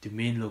the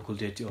main local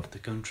deity of the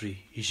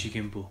country, Yeshe,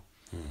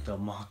 the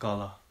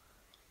Mahakala.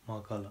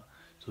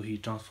 So he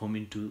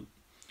transformed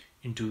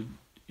into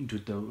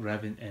the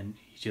raven, and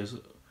he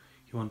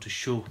wanted to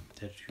show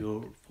that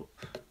your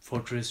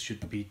fortress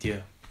should be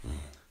there.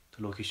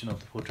 The location of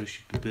the fortress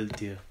should be built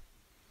there.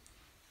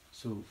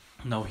 So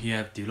now he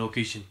have the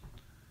location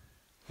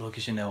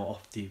now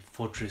of the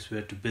fortress,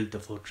 where to build the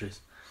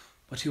fortress.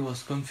 But he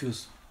was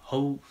confused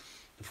how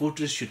the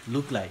fortress should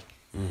look like.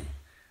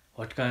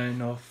 what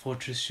kind of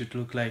fortress should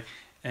look like,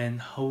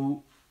 and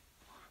how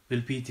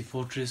will be the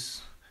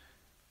fortress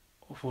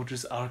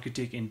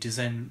architect and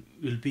design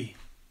will be.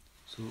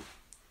 So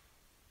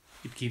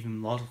it gave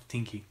him a lot of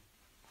thinking.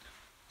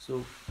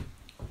 So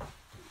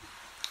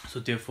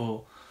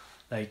therefore,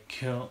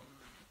 like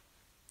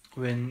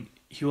when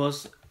he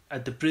was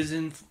at the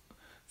prison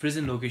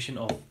location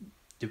of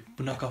the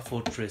Punakha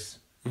fortress,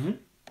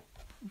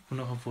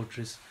 Punakha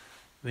fortress,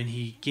 when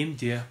he came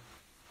there,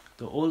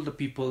 all the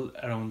people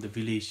around the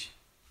village,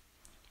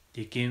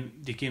 they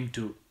came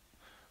to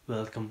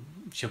welcome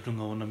Shabdung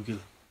Namgyal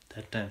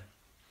that time.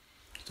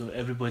 So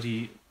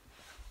everybody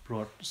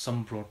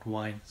some brought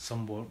wine,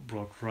 some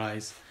brought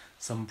rice,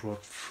 some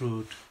brought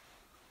fruit.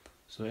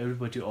 So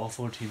everybody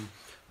offered him.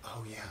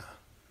 Oh yeah.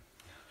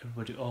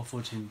 Everybody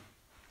offered him.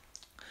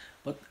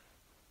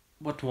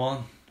 But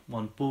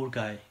one poor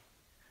guy,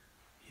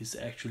 he's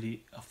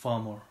actually a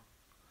farmer.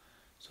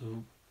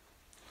 So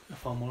a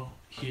farmer,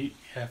 he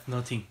have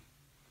nothing.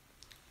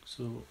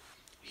 So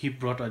he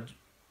brought a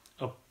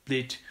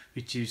plate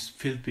which is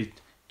filled with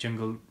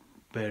jungle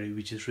berry,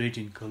 which is red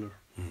in color.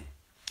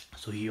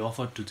 So he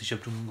offered to the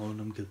Shabdung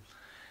Namgyal,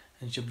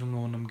 and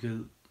Shabdung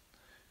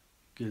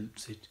Namgyal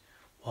said,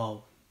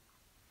 "Wow,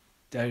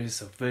 that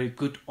is a very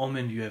good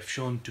omen you have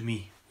shown to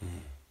me."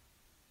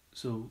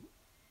 So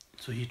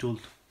he told,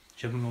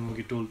 Shabdung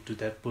Namgyal told to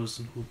that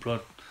person who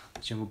brought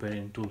the jungle berry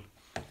and told,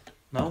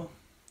 "Now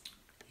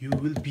you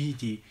will be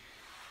the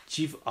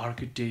chief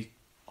architect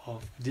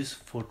of this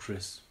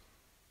fortress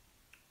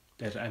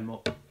that I'm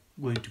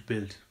going to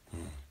build.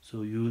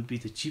 So you will be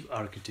the chief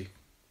architect."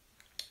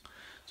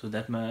 So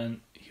that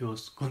man, he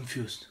was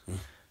confused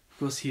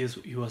because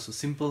he was a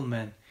simple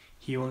man.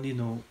 He only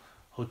know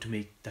how to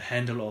make the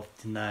handle of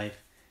the knife,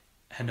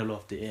 handle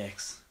of the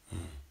axe.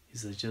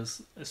 He's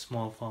just a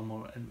small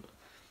farmer and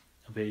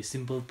a very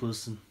simple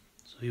person.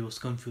 So he was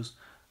confused.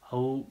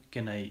 How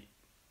can I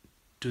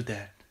do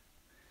that?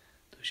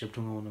 So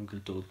Shabdung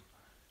Namgyal told,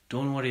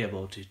 "Don't worry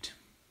about it.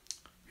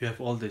 You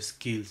have all the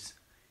skills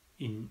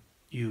in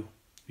you,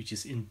 which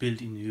is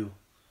inbuilt in you.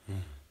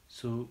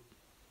 So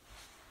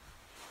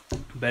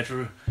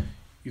better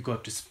you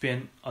got to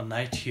spend a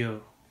night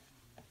here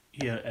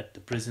at the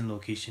present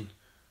location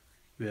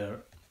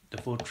where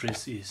the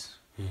fortress is."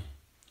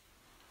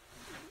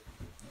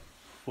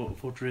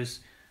 Fortress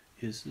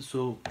is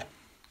so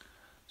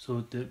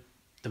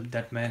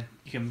that man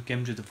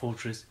came to the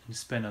fortress and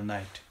spent a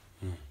night.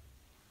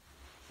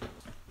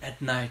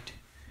 At night,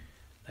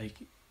 like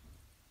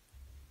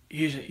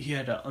he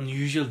had an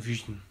unusual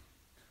vision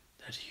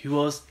that he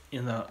was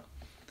in a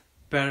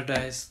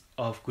paradise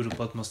of Guru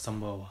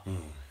Padmasambhava,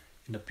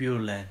 in the pure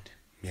land.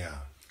 Yeah.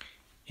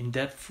 In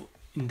that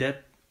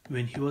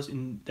when he was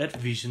in that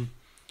vision,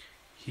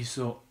 he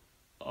saw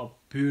a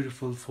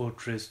beautiful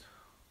fortress,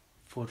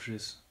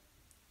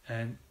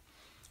 and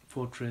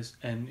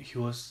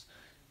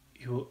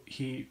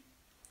he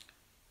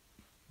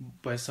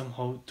by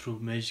somehow through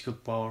magical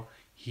power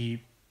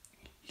he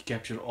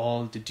captured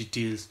all the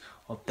details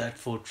of that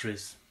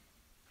fortress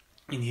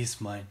in his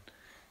mind.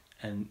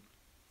 And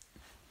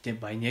then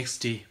by next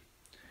day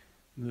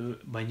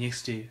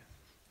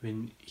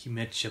when he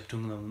met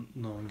Shabdung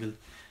Namgyal,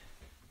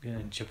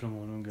 and Shabdung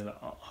Namgyal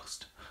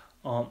asked,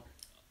 "Will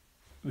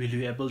you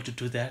be able to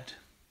do that?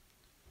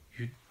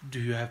 Do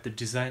you have the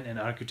design and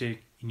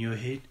architect in your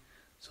head?"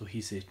 So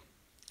he said,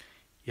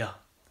 "Yeah,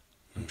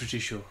 I'm pretty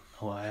sure.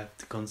 Now I have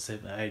the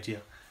concept, the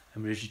idea.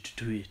 I'm ready to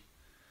do it."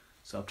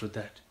 So after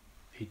that,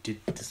 he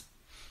did this.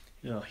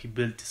 He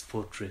built this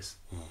fortress.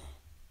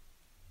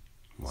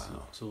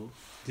 Wow. So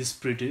this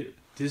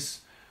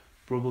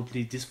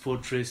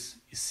fortress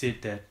is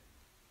said that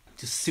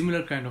this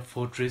similar kind of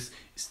fortress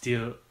is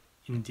there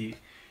in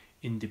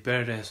the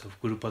paradise of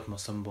Guru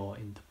Padmasambhava,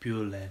 in the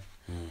pure land.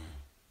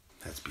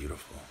 That's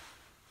beautiful.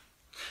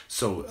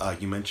 So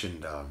you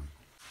mentioned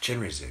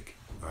Chenrezig,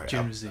 or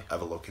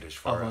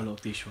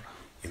Avalokiteshvara,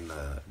 in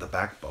the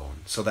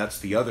backbone. So that's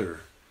the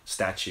other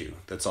statue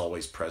that's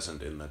always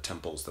present in the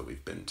temples that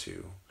we've been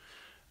to.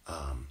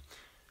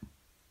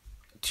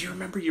 Do you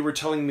remember you were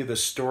telling me the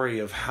story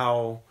of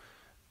how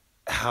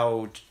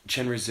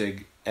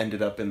Chenrezig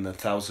ended up in the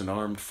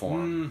thousand-armed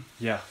form?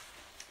 Yeah.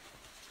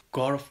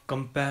 God of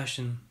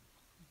compassion,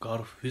 God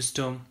of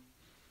wisdom,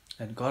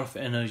 and God of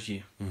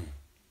energy.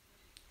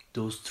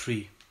 Those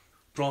three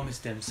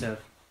promised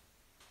themselves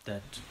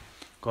that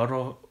God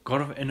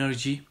of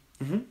energy,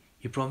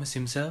 he promised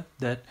himself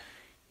that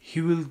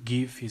he will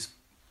give his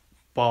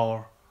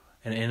power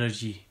and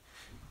energy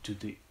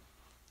to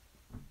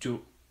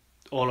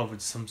all over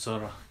the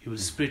samsara. He will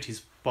spread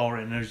his power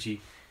and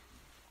energy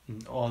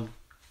in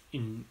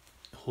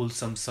whole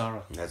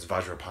samsara. That's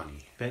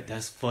Vajrapani.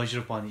 That's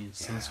Vajrapani in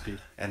Sanskrit.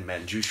 And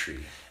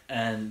Manjushri.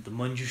 And the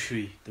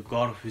Manjushri, the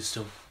God of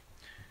wisdom.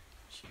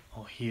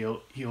 He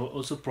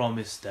also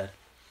promised that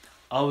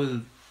I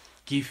will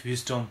give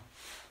wisdom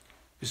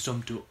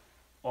to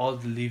all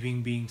the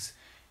living beings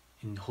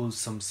in whole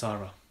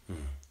samsara.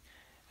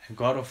 And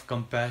God of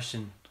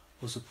compassion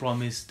also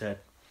promised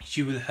that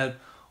she will help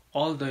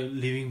all the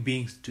living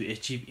beings to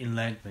achieve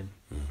enlightenment.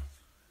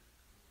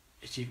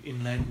 Achieve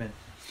enlightenment.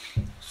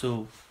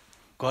 So,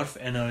 God of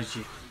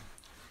energy,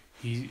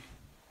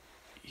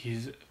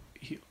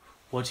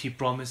 what he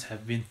promised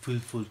have been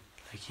fulfilled.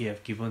 Like he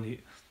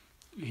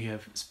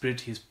have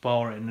spread his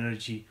power and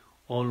energy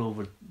all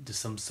over the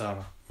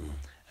samsara.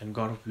 And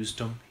God of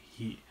wisdom,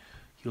 he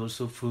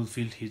also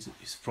fulfilled his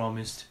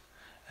promise,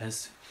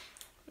 as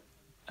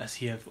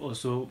he have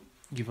also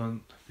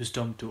given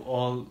wisdom to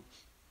all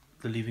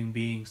the living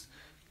beings,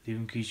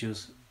 living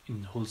creatures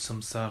in whole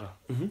samsara.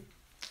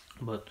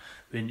 But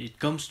when it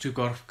comes to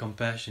God of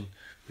compassion,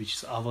 which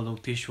is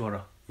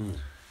Avalokiteshvara,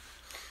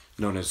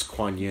 known as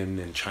Kuan Yin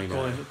in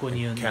China, Kuan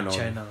Yin in Kannon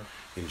China,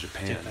 in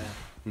Japan.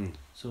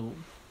 So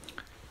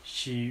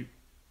she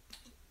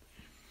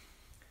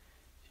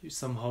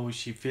somehow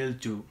she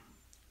failed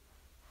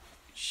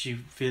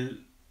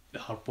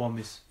her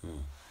promise.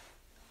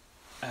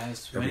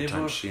 As Every whenever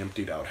time she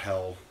emptied out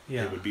hell,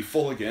 Yeah. it would be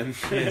full again.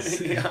 Yes.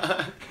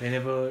 Yeah.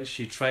 whenever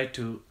she tried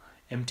to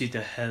empty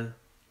the hell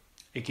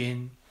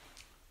again,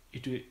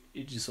 it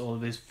is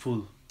always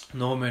full.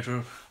 No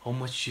matter how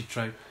much she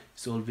tried,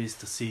 it's always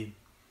the same.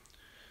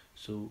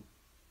 So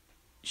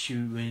he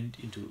went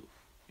into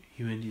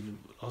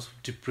lots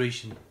of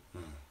depression.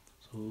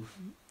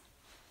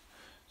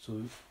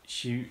 So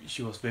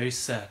she was very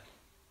sad.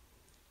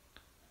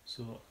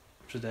 So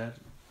after that,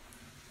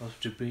 lots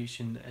of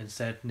depression and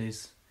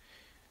sadness,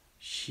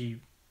 she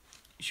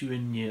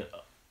went near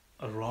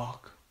a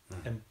rock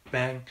and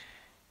bang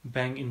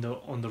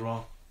on the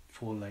rock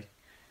for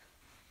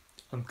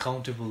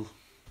uncountable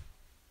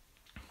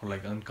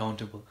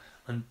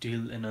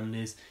until and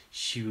unless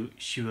he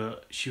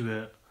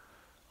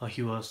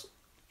was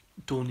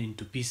torn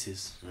into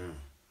pieces.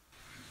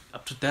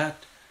 After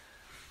that,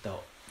 the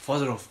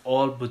father of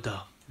all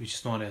Buddha, which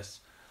is known as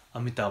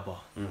Amitabha,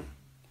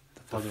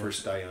 The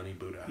first Dhyani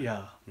Buddha.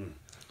 yeah,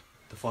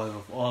 the father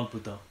of all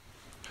Buddha.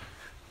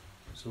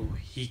 So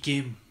he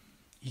came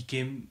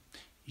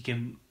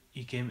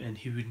and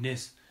he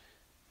witnessed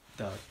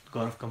the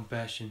God of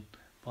compassion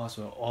pass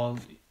all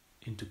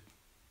into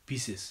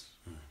pieces.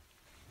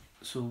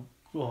 So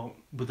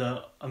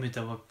Buddha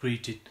Amitabha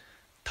created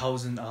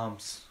 1,000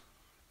 arms.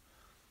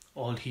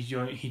 All he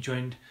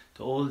joined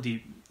all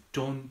the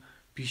torn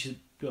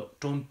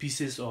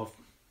pieces of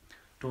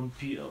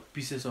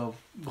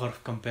God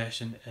of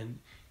compassion, and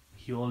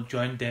he all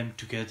joined them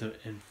together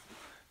and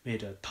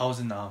made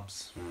 1,000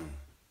 arms,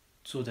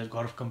 so that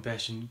God of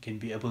compassion can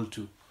be able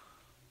to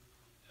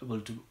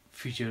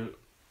feature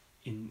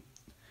in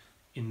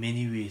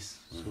many ways.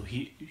 So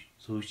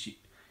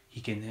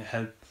he can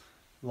help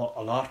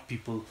a lot of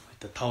people with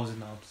the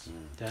 1,000 arms.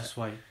 That's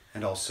why.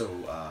 And also,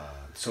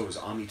 so is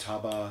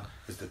Amitabha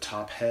is the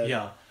top head.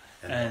 Yeah.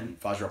 And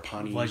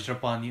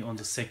Vajrapani on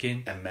the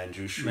second. And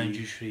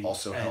Manjushri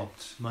also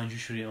helped.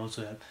 Manjushri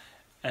also helped.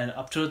 And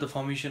after the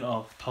formation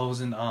of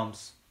 1,000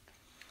 arms,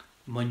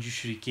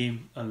 Manjushri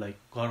came,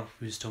 God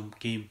of wisdom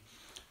came,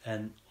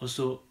 and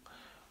also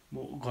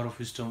God of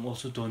wisdom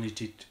also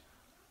donated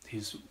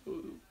his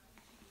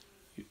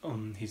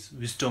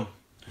wisdom,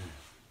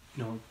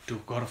 to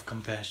God of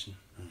compassion,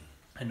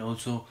 and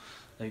also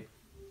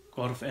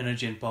God of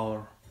energy and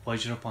power,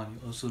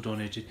 Vajrapani also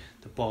donated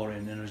the power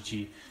and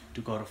energy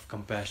to God of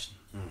compassion.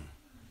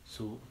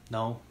 So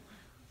now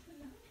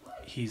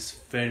he's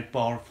very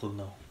powerful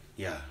now.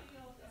 Yeah.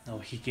 Now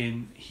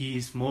he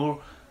is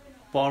more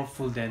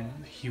powerful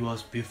than he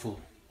was before.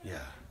 Yeah.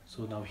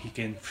 So now he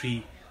can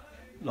free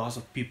lots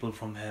of people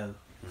from hell.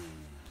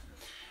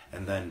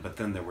 But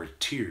then there were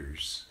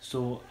tears.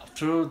 So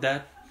after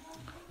that,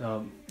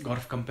 God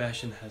of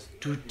compassion has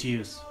 2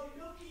 tiers.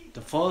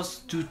 The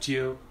first 2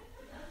 tiers,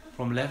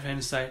 from left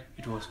hand side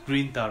it was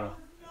green Tara,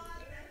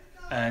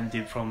 and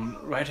from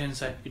right hand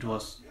side it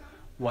was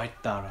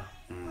white Tara.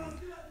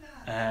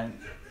 And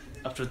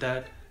after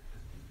that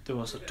there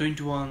was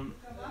 21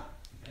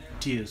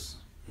 tiers.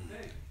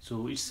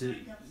 So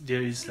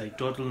there is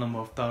total number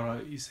of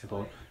Tara is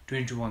about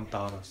 21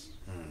 Taras.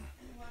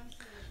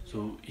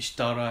 So each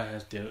Tara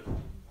has their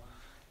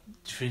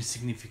different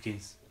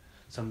significance.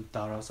 Some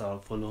Taras are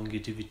for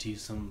longevity,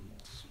 some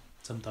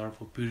Tara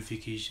for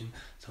purification,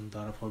 some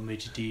Tara for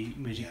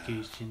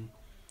medication.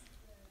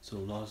 So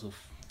lots of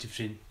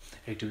different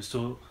activities.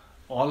 So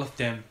all of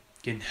them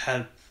can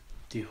help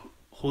the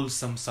whole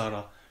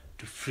samsara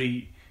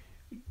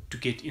to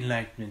get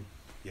enlightenment.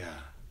 Yeah.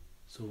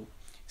 So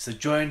it's a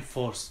joint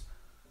force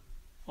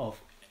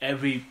of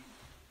every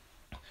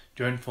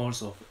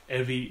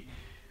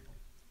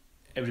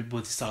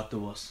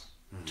bodhisattvas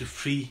to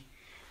free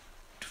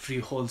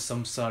whole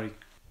samsaric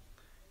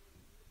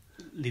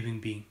living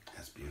being.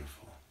 That's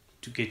beautiful.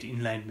 To get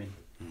enlightenment.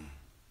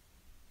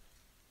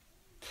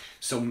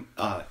 So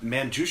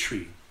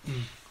Manjushri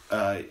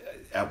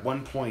at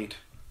one point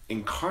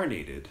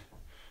incarnated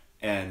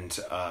and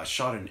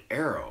shot an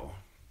arrow.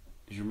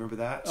 Do you remember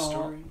that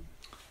story?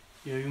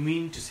 Yeah, you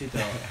mean to say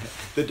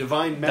the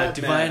divine madman?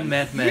 The divine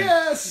madman.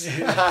 Yes.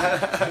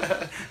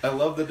 I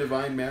love the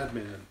divine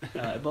madman.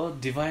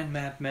 About divine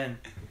madman,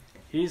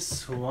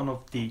 he's one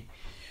of the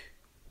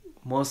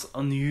most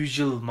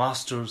unusual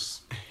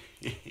masters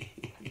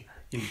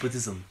in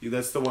Buddhism.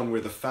 That's the one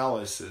where the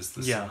phallus is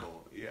the Yeah.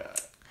 symbol. Yeah.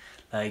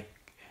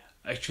 Like,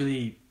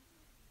 actually,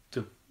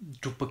 the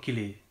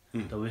Drukpa,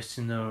 Mm. the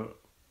Westerner,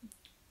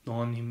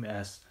 known him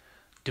as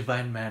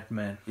Divine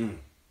Madman. Mm.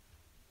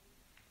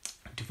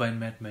 Divine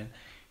Madman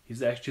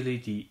is actually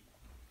the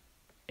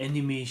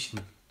animation,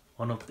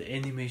 one of the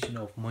animation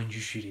of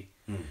Manjushri,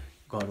 Mm.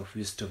 god of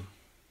wisdom.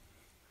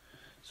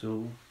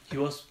 So he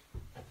was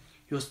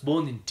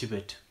born in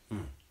Tibet.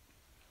 Mm.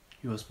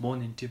 He was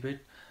born in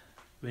Tibet.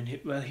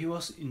 While he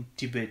was in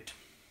Tibet,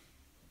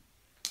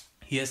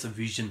 he has a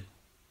vision.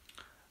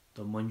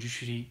 The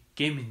Manjushri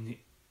came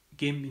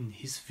in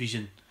his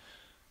vision.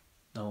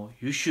 Now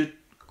you should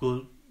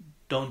go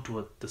down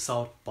toward the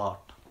south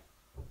part.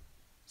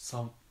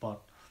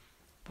 But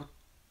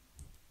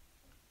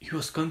he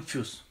was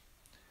confused.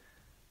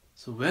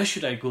 So where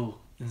should I go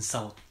in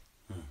south?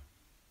 Mm.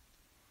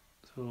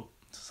 So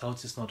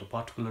south is not a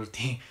particular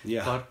thing.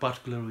 Yeah.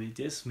 Particular way.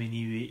 There's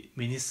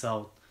many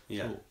south.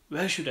 Yeah. So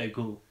where should I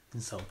go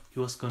in south? He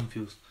was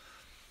confused.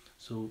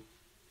 So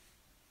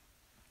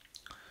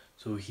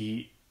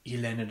he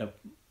landed up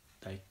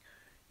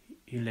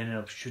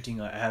shooting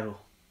an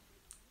arrow.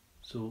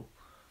 So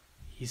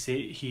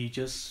he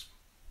just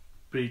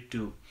prayed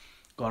to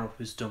God of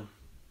wisdom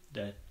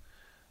that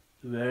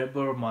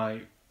wherever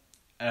my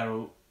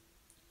arrow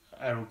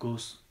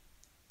goes,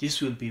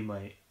 this will be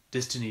my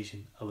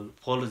destination. I will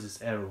follow this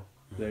arrow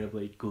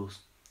wherever it goes.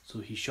 So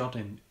he shot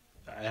an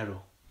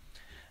arrow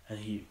and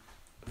he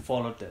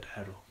followed that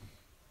arrow.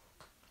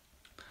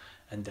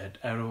 And that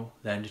arrow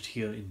landed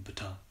here in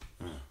Bhutan.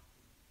 Mm.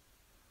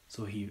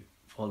 So he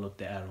followed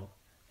the arrow,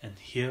 and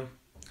here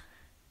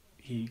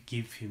he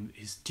gave him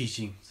his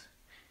teachings,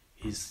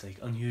 his like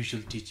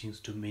unusual teachings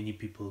to many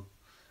people,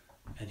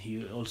 and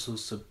he also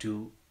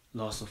subdued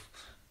lots of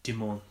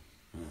demon,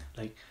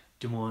 like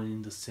demon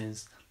in the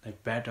sense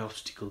like bad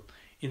obstacle.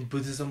 In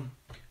Buddhism,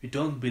 we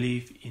don't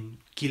believe in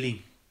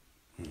killing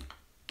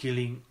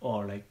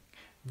or like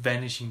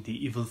vanishing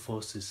the evil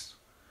forces,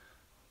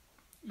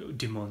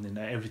 demon and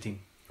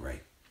everything.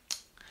 Right.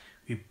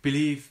 We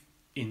believe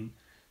in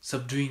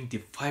subduing the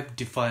five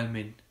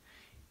defilement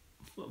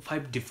in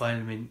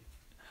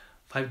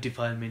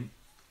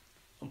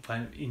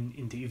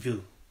the evil.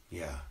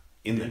 Yeah.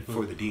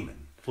 For the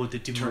demon. For the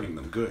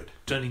demon.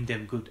 Turning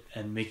them good.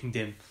 And making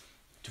them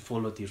to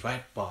follow the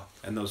right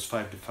path. And those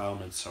 5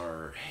 defilements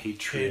are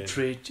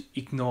hatred,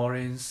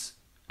 ignorance,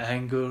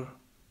 anger,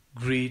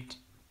 greed,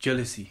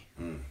 jealousy.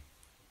 Mm.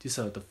 These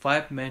are the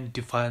 5 main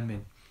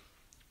defilement.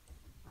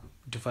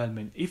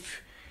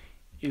 If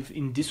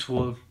in this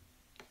world,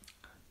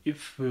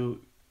 if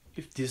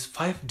this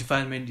 5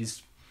 defilement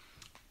is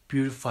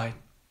purified,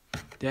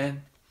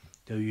 then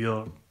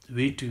your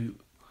way to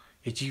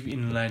achieve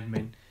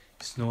enlightenment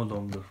is no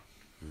longer.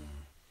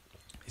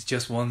 It's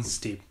just one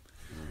step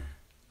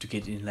to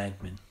get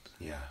enlightenment.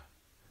 Yeah.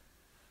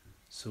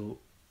 So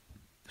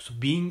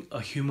being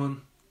a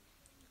human,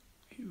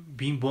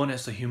 being born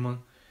as a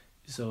human,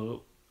 is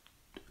our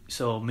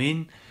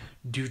main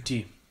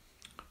duty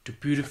to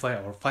purify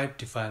our 5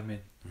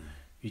 defilement,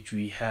 which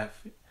we have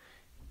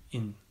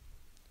in.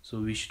 So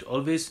we should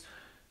always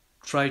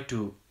try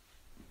to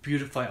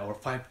purify our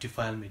 5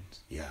 defilements.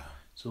 Yeah.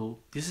 So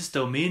this is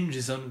the main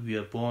reason we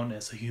are born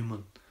as a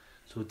human.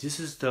 So this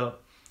is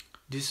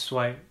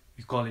why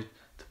we call it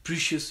the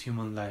precious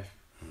human life.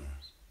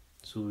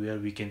 So where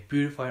we can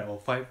purify our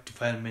 5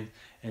 defilement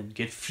and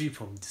get free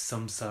from the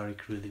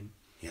samsaric rhythm.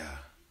 Yeah.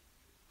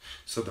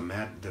 So the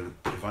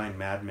divine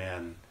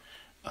madman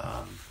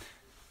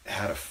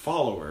had a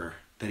follower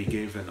that he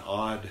gave an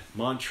odd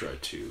mantra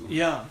to.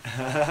 Yeah.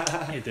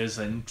 There's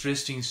an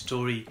interesting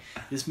story.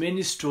 There's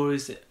many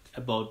stories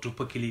about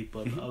Drukpa,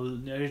 but I will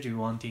narrate you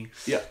one thing.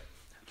 Yeah.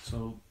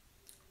 So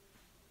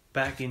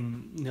back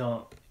in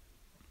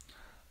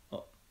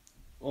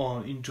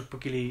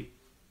Drukpa,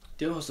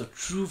 there was a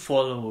true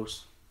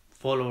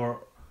follower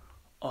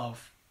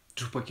of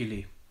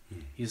Drukpa.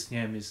 His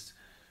name is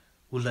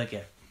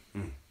Ulagap.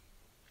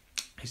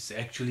 He's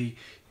actually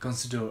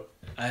considered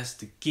as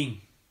the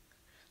king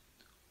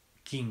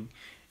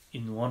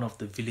in one of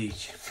the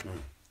village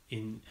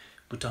in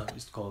Bhutan.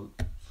 It's called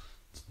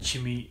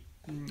Chimi.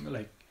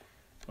 Like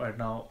right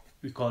now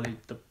we call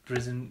it the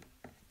present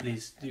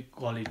place. They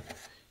call it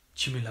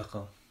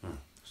Chimilakam.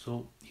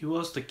 So he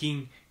was the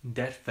king in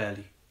that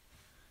valley.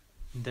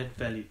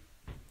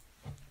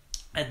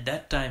 At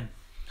that time,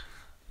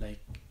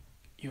 like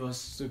he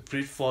was a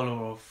great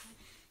follower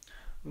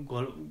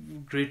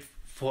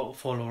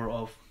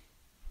of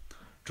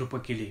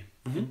Drukpa.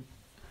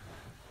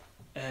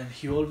 And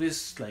he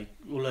always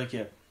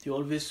he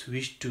always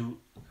wished to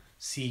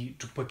see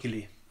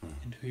Drukpa,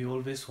 and he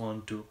always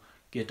want to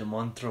get a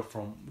mantra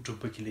from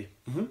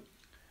Drukpa.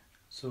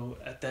 So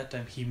at that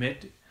time he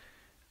met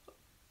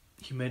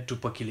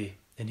Drukpa,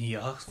 and he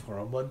asked for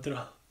a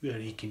mantra where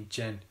he can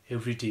chant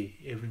every day,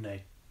 every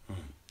night.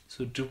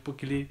 So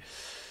Drukpa,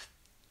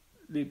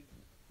 they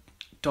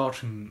taught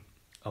him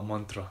a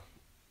mantra,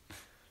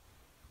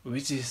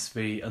 which is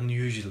very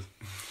unusual.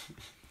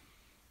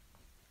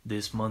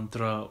 this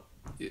mantra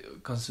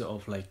consists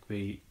of like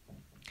very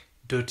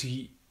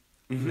dirty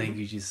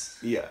languages.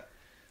 Yeah.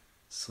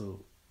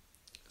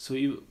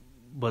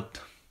 But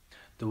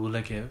the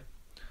Wulake,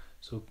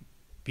 so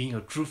being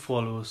a true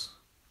follower,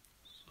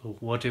 so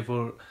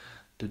whatever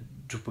the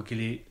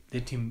Drukpa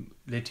let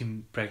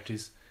him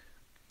practice,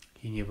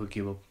 he never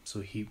gave up.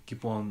 So he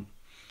keep on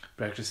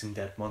practicing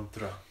that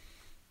mantra.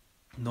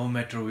 No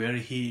matter where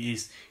he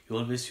is, he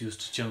always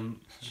used to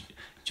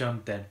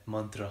chant that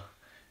mantra,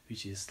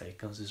 which is like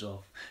consists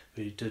of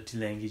very dirty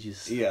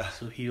languages. Yeah.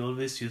 So he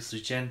always used to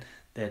chant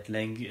that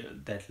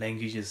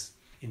languages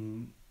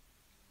in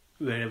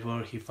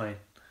wherever he find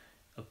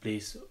a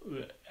place,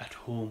 at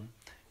home,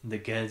 in the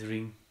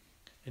gathering,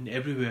 and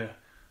everywhere.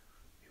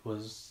 He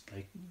was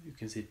like, you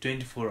can say,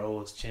 24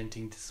 hours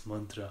chanting this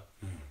mantra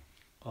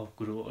of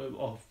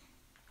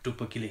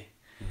Drukpa.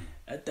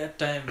 At that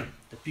time,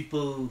 the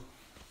people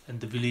and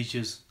the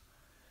villagers,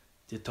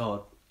 they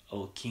thought,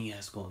 our king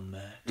has gone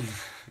mad.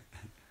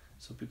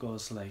 So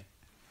because like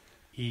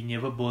he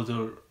never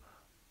bothered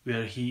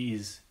where he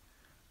is,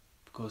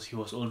 because he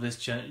was always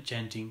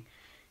chanting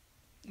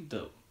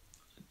the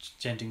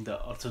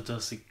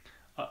orthodox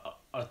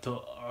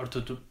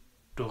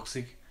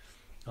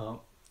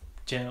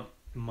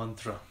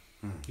mantra,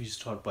 which is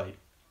taught by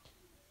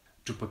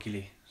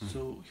Drukpa.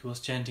 So he was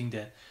chanting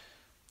that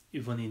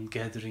even in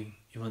gathering,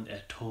 even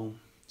at home.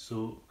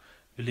 So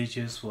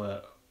villagers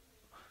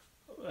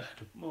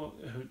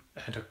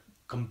had a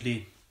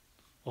complaint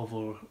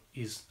over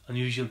his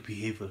unusual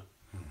behavior.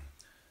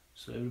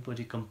 So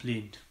everybody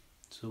complained.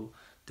 So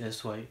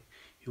that's why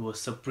he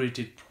was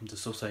separated from the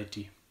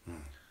society.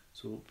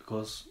 So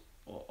because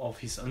of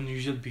his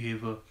unusual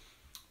behavior,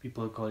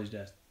 people call it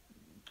as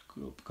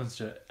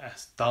considered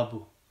as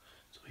taboo.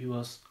 So he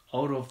was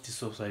out of the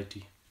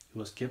society. He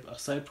was kept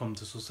aside from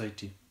the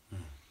society.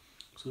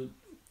 So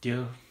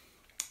there,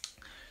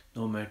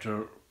 no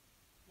matter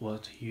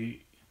what,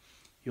 he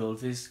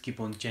always keep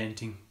on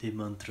chanting the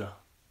mantra.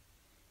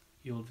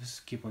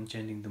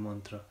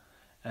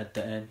 At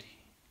the end,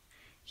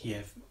 he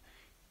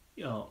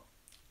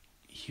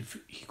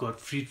got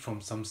freed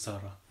from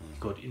samsara. He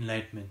got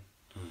enlightenment.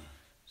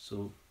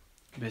 So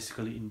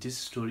basically, in this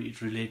story,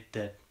 it relates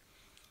that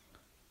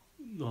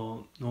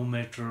no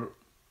matter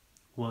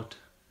what,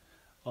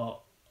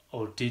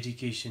 our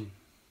dedication,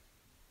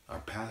 our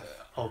path,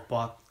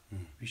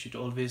 we should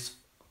always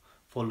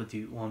follow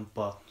the one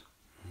path,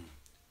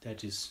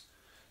 that is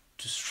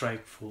to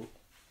strive for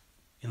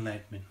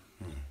enlightenment.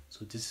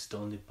 So this is the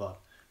only path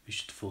we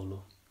should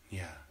follow.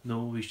 Yeah.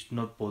 No, we should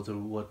not bother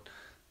what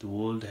the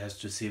world has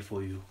to say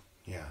for you.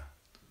 Yeah.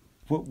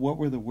 What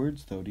were the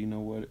words though? Do you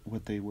know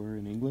what they were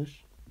in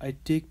English? I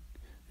take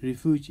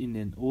refuge in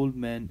an old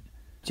man,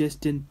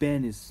 chest and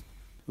penis,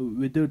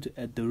 withered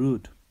at the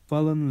root,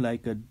 fallen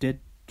like a dead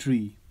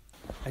tree.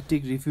 I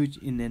take refuge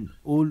in an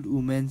old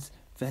woman's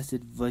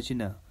facet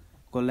vagina,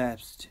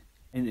 collapsed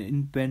and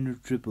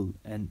impenetrable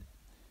and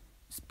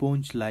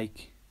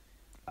sponge-like.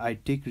 I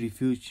take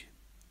refuge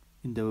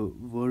in the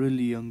virile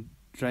young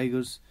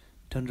tiger's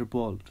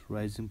thunderbolt,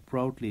 rising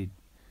proudly,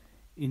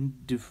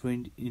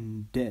 indifferent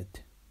in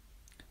death.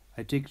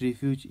 I take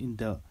refuge in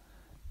the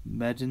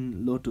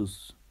Madman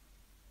lotus,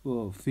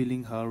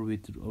 filling her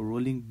with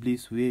rolling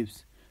bliss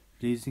waves,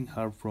 releasing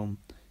her from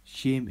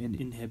shame and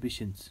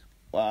inhibitions.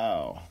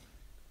 Wow.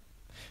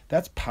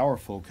 That's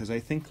powerful, because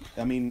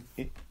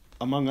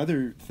among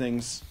other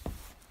things,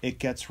 it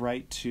gets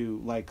right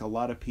to, like, a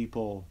lot of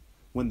people,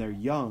 when they're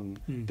young,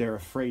 they're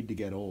afraid to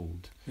get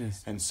old.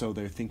 Yes. And so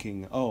they're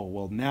thinking, oh,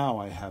 well, now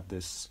I have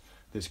this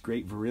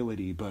great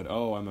virility, but,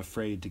 I'm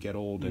afraid to get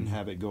old and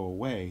have it go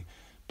away.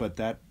 But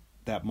that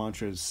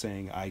mantra is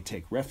saying, I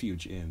take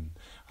refuge in,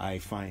 I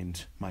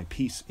find my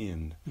peace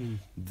in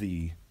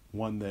the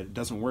one that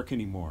doesn't work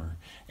anymore,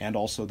 and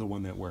also the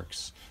one that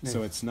works. Yes.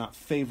 So it's not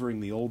favoring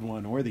the old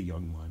one or the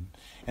young one.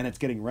 And it's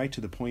getting right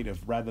to the point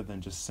of, rather than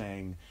just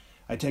saying,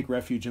 I take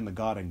refuge in the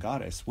god and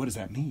goddess, what does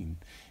that mean?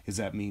 Does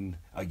that mean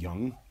a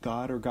young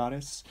god or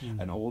goddess,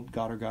 an old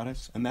god or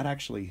goddess? And that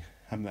actually,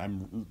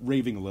 I'm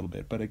raving a little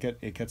bit, but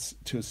it gets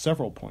to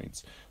several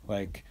points.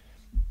 Like,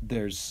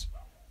 there's,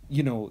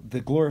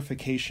 the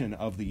glorification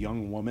of the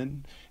young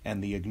woman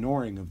and the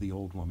ignoring of the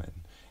old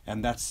woman.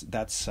 And that's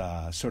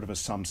sort of a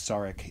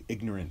samsaric,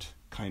 ignorant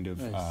kind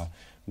of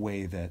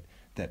way that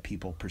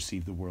people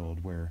perceive the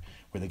world, where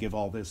they give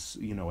all this,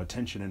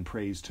 attention and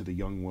praise to the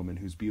young woman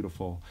who's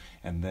beautiful,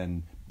 and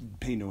then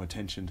pay no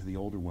attention to the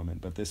older woman.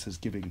 But this is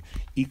giving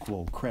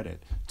equal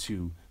credit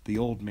to the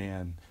old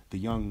man, the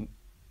young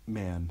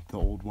man, the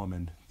old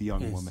woman, the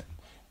young woman,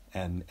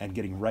 and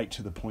getting right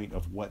to the point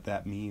of what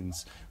that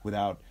means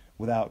without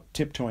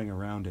tiptoeing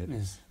around it.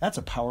 Yes. That's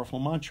a powerful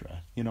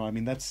mantra.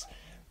 That's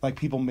like,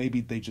 people,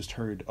 maybe they just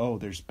heard, oh,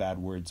 there's bad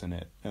words in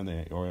it,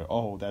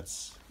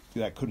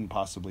 that couldn't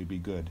possibly be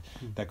good,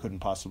 that couldn't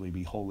possibly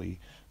be holy.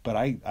 But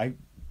I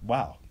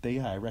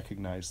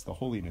recognize the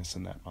holiness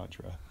in that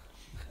mantra.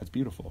 That's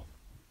beautiful.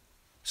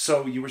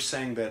 So you were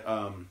saying that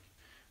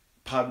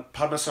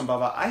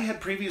Padmasambhava, I had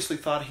previously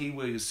thought he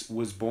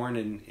was born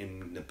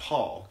in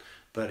Nepal,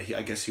 but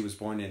I guess he was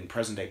born in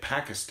present-day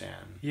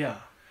Pakistan. Yeah.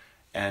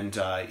 And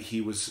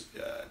he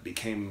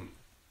became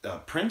a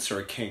prince or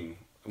a king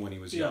when he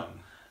was young.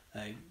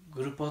 Like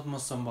Guru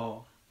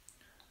Padmasambhava,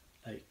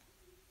 like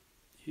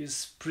his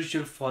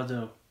spiritual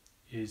father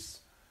is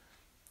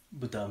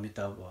Buddha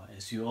Amitabha.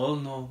 As you all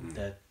know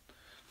that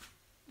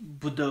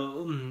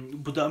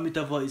Buddha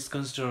Amitabha is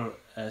considered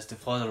as the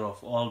father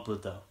of all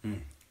Buddha.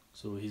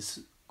 So his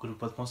Guru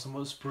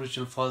Padmasambhava's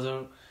spiritual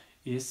father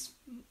is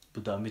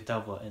Buddha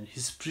Amitabha, and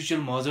his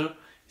spiritual mother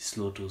is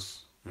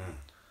lotus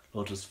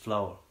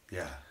flower.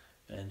 Yeah.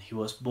 And he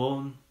was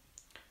born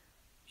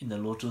in the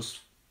lotus.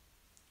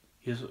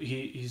 He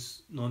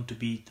is known to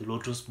be the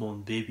lotus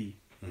born baby.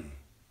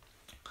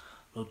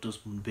 Lotus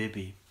born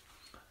baby.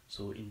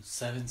 So in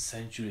 7th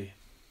century,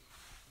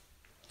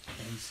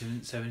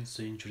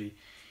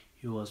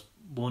 he was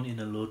born in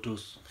a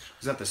lotus.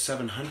 Was that the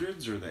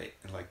 700s or the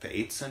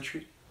 8th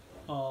century?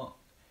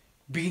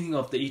 Beginning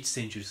of the 8th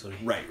century, sorry.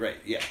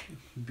 Right, yeah.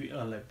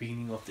 Like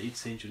beginning of the 8th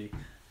century,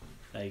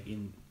 like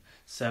in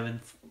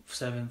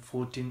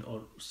 714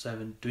 or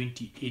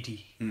 720 AD.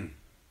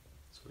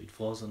 So it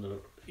falls under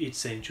 8th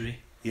century.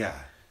 Yeah.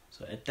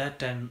 So at that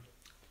time,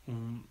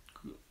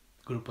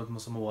 Guru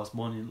Padmasambhava was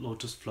born in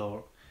lotus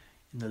flower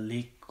in a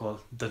lake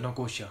called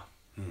Dhanakosha,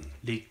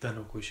 Lake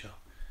Dhanakosha,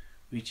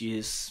 which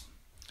is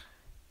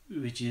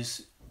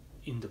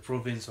in the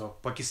province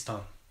of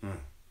Pakistan,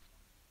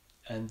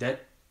 and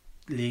that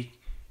lake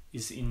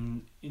is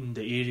in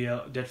the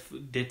area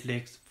that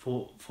lake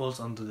falls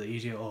under the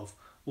area of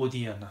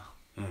Odiyana.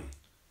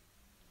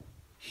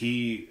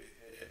 He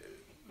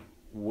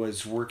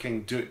was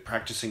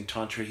practicing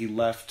Tantra. He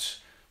left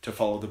to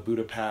follow the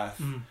Buddha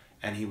path,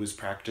 and he was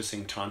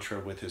practicing Tantra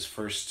with his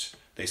first,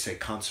 they say,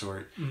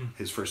 consort,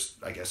 his first,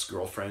 I guess,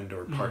 girlfriend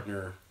or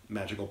partner,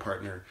 magical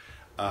partner,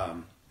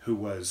 who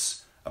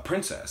was a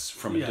princess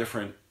from a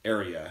different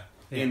area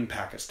in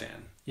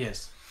Pakistan.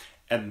 Yes.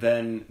 And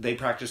then they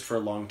practiced for a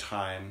long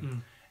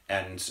time,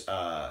 and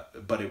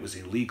but it was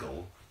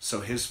illegal.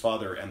 So his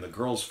father and the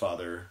girl's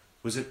father,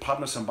 was it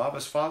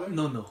Padmasambhava's father?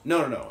 No.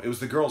 It was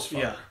the girl's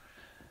father.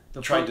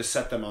 Yeah. Tried to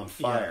set them on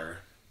fire,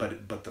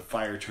 but the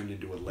fire turned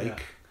into a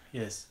lake.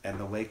 Yeah. Yes. And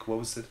the lake, what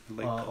was the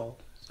lake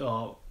called?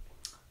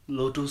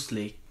 Lotus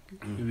Lake.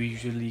 We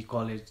usually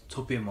call it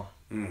Tsopema,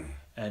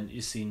 and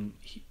it's in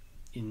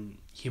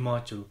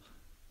Himachal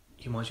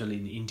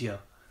in India.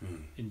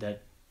 In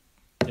that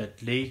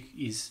lake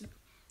is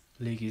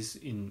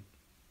in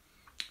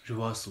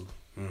Reversal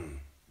in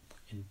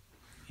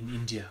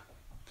India.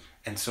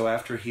 And so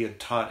after he had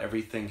taught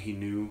everything he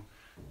knew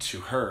to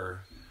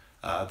her,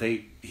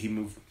 he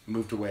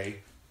moved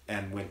away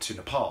and went to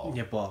Nepal.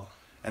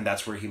 And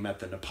that's where he met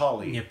the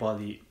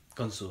Nepali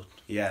consort.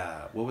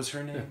 Yeah, what was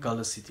her name?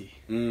 Kala City.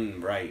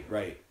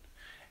 Right.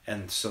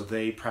 And so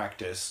they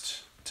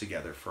practiced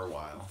together for a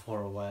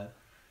while.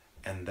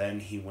 And then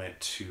he went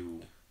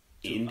to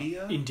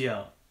India?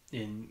 India,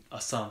 in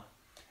Assam.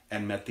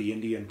 And met the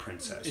Indian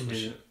princess.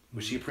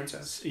 Was she a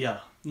princess? Yeah.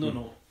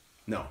 No.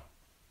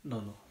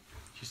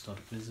 She's not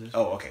a princess.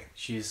 Oh, okay.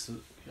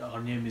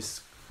 Her name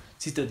is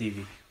Sita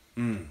Devi.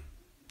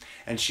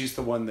 And she's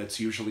the one that's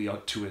usually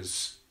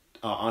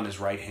on his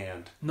right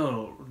hand.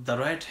 No, the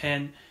right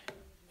hand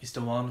is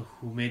the one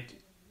who met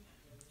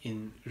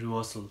in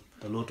Reversal,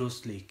 the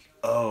Lotus Lake.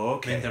 Oh,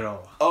 okay.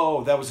 Vendarawa.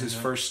 Oh, that was his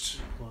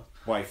first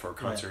wife or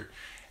consort.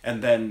 Yeah.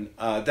 And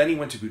then he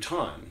went to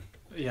Bhutan.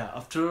 Yeah,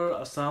 after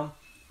Assam,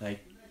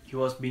 like he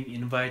was being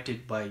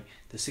invited by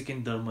the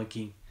second Dharma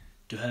king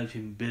to help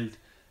him build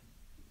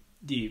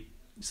the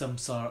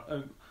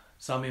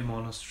Same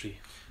monastery.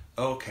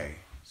 Okay.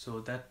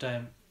 So that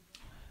time,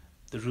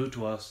 the route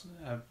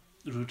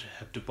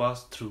had to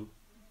pass through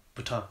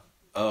Bhutan.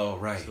 Oh,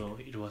 right. So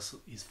it was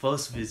his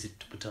first visit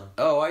to Bhutan.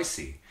 Oh, I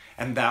see.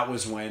 And that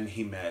was when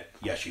he met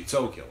Yeshe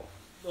Tsogyal.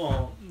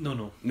 Oh,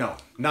 no. No,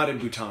 not in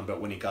Bhutan,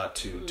 but when he got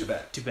to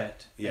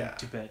Tibet. Yeah. In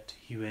Tibet,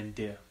 he went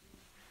there.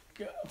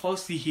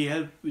 Firstly, he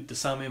helped with the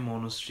Same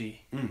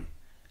monastery,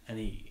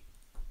 and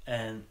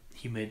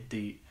he met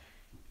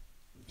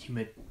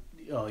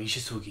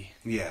Yeshe.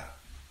 Yeah.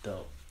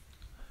 The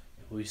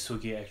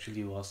Yeshe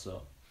actually was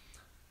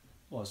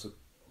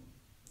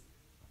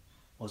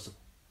a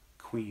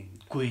queen.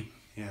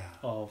 Yeah.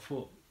 Of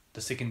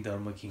the second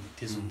Dharma king,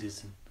 Tisun.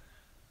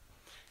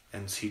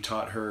 And he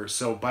taught her.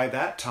 So by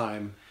that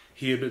time,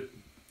 he had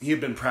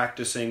been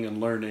practicing and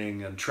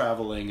learning and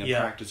traveling and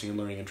practicing and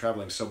learning and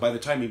traveling. So by the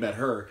time he met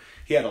her,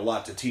 he had a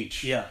lot to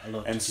teach. Yeah, a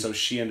lot. And so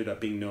she ended up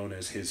being known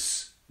as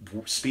his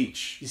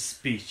speech. His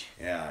speech.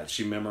 Yeah,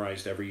 she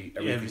memorized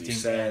everything he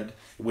said,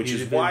 which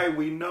is why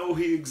we know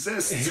he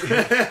exists.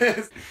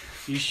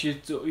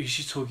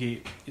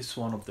 Yeshe is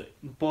one of the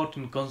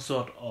important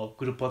consort of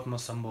Guru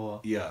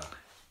Padmasambhava. Yeah.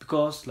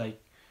 Because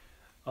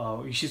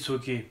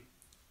Yeshe,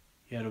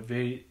 he had a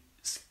very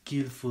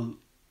skillful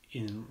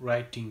in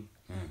writing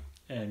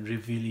and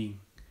revealing.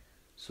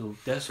 So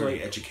that's very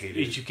why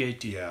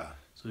educated. Yeah.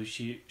 So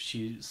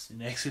she's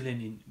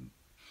excellent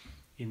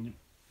in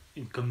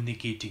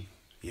communicating.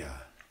 Yeah.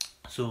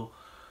 So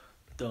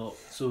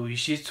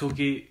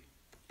Yeshe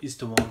is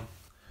the one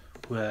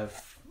who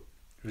have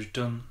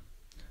written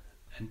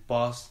and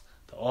passed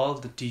all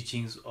the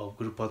teachings of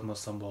Guru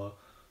Padmasambhava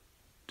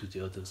to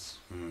the others.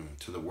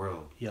 To the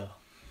world. Yeah,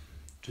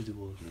 to the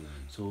world.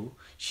 So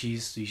Yeshe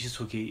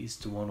Tsogyal is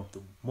the one of the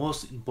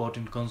most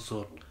important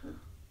consort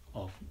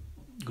of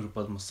Guru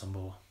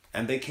Padmasambhava.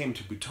 And they came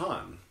to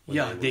Bhutan. when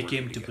Yeah, were they working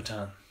came to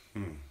together.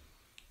 Bhutan.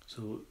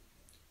 So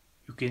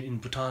in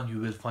Bhutan you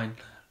will find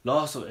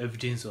lots of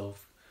evidence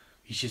of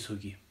Yeshe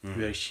Tsogyal,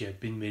 where she had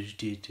been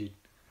meditated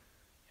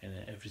and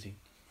everything.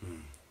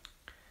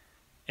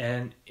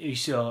 And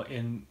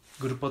in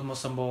Guru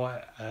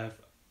Padmasambhava, I have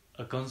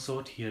a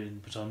consort here in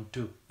Bhutan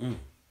too.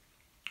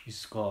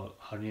 It's called,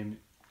 her name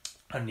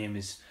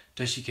is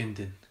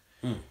Tashikenden.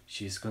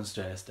 She is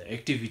considered as the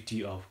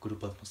activity of Guru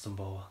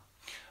Padmasambhava.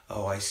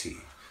 Oh, I see.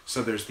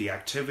 So there's the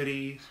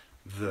activity,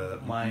 the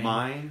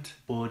mind,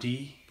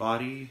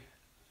 body,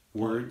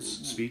 words,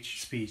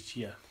 speech.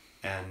 Yeah.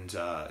 And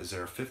is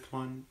there a fifth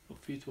one?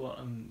 Fifth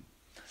one,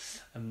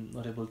 I'm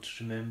not able to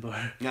remember.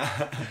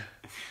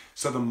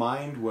 So the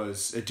mind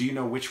was. Do you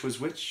know which was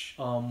which?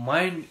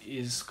 Mind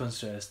is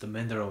considered as the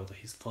Mandarava,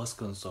 his first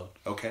consort.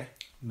 Okay.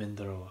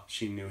 Mandarava.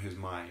 She knew his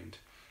mind.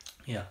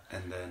 Yeah.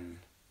 And then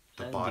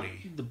the And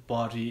body. The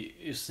body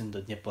is in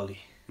the Nepali,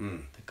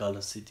 the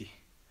Kala city,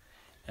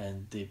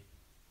 and the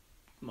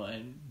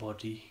mind,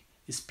 body,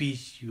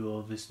 speech you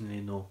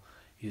obviously know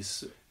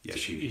is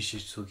Yeshe.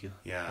 Tsogyal.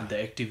 Yeah. And the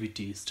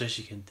activity is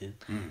Tashikenten,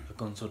 a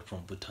consort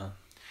from Bhutan.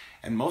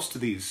 And most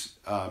of these,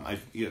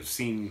 I've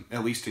seen,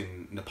 at least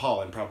in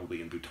Nepal and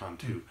probably in Bhutan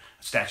too,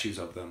 statues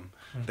of them.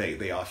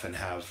 They often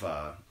have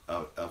a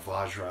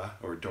vajra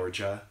or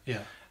dorja.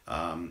 Yeah.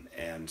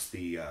 And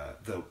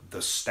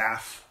the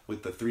staff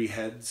with the 3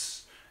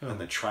 heads and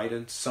the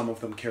trident. Some of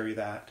them carry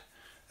that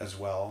as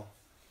well.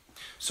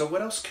 So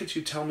what else could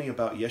you tell me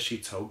about Yeshe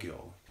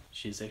Tsogyal?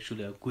 She's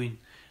actually a queen,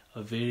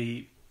 a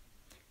very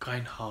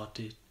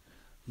kind-hearted,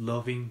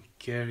 loving,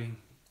 caring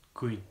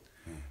queen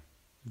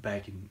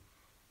back in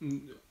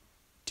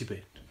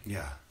Tibet.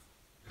 Yeah.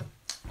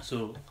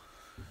 So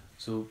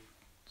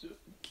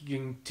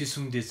King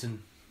Tshering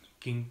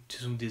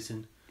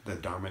Jamtsho, The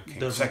Dharma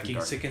King.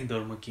 Second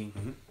Dharma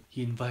King,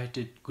 he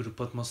invited Guru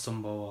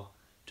Padmasambhava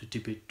to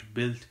Tibet to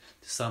build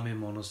the Same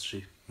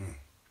monastery.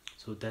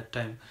 So that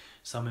time,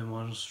 Same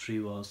monastery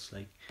was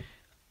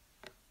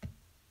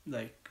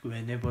like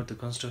whenever the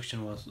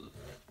construction was,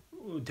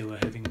 they were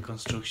having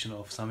construction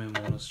of Same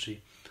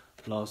monastery,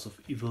 lots of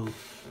evil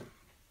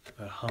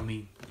were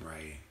humming.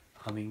 Right.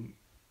 Humming.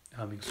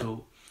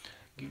 So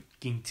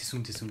King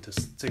Tshering Jamtsho, the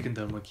second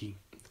Dharma King,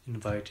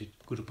 invited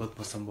Guru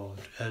Padmasambhava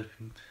to help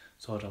him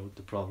sort out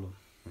the problem.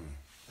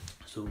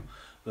 So,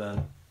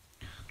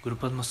 Guru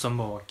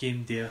Padmasambhava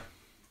came there,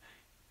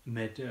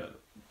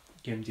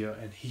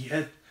 and he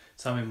had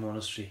Same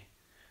monastery,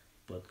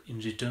 but in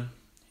return,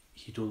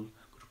 Guru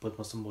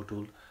Padmasambhava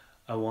told,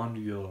 I want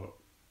your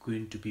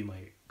queen to be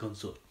my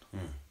consort.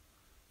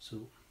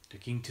 So the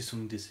King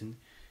Tshering Jamtsho,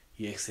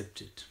 he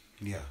accepted.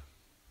 Yeah.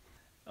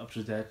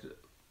 After that,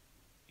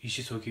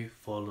 Yeshe Tsogyal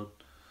followed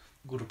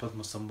Guru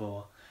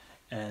Padmasambhava,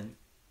 and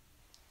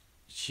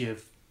she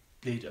have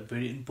played a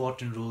very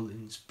important role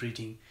in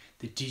spreading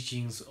the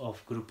teachings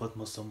of Guru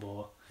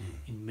Padmasambhava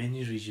in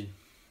many regions,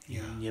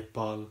 in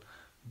Nepal,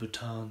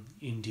 Bhutan,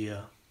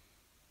 India.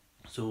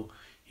 So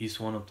he's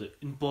one of the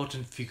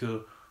important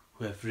figure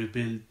who have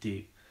revealed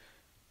the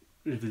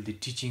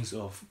teachings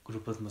of Guru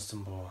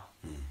Padmasambhava.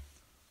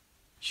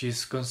 She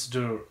is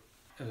considered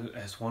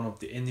as one of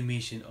the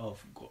animation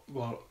of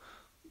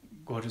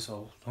goddess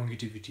of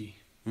longevity,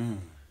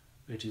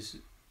 which is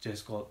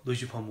just called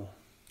Lojipamo.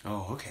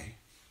 Oh, okay.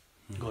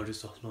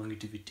 Goddess of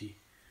longevity.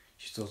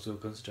 She's also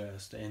considered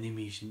as the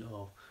animation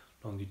of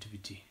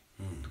longevity.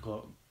 The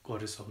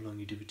goddess of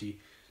longevity,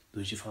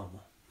 Lojipamo.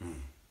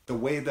 The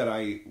way that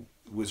I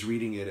was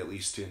reading it, at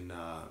least in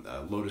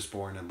Lotus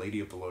Born and Lady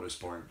of the Lotus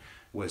Born,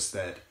 was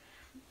that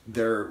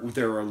there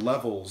are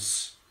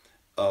levels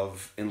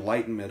of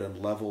enlightenment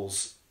and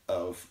levels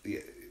of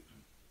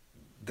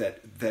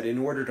that in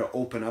order to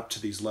open up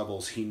to these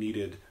levels, he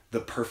needed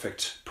the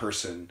perfect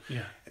person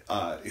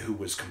who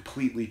was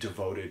completely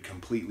devoted,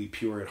 completely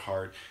pure at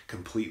heart,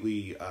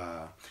 completely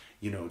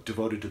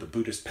devoted to the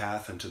Buddhist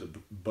path and to the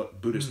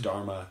Buddhist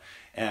Dharma.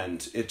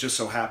 And it just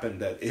so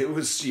happened that it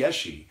was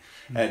Yeshe.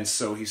 And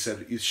so he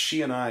said,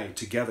 she and I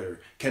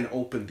together can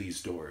open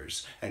these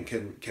doors and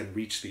can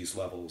reach these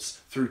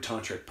levels through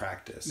tantric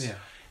practice. Yeah.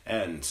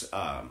 And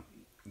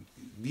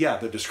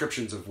the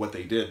descriptions of what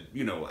they did,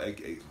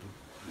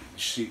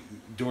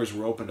 doors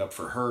were opened up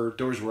for her.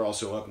 Doors were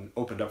also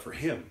opened up for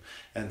him,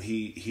 and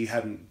he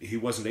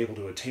wasn't able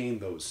to attain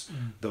those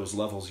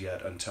levels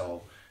yet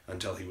until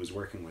he was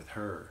working with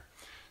her.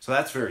 So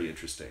that's very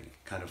interesting.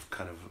 Kind of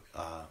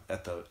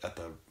at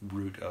the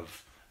root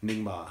of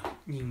Nyingma.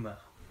 Nyingma.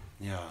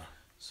 Yeah.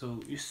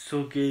 So it's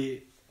so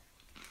gay.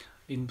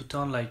 In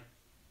Bhutan,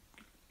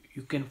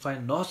 you can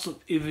find lots of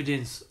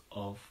evidence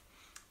of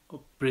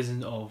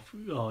presence of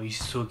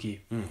Yeshe Tsogyal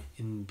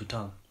in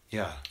Bhutan.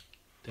 Yeah.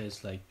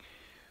 There's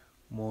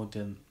more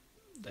than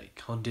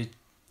 100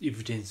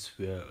 evidence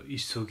where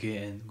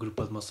Isoge and Guru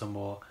Padma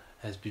Sambhava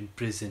has been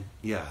present.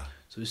 Yeah.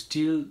 So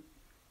still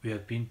we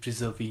have been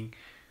preserving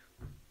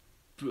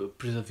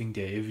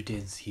their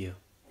evidence here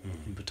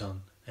in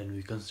Bhutan, and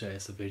we consider it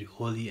as a very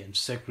holy and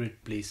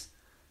sacred place.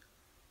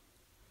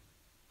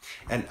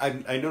 And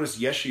I noticed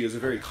Yeshe is a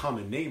very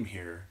common name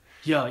here.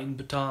 Yeah, in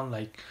Bhutan,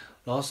 like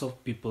lots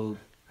of people,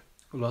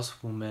 lots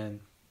of women,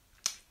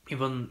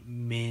 even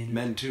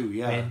men too,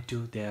 yeah. men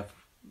too, they have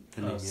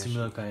The name a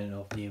similar Yeshe. kind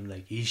of name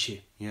like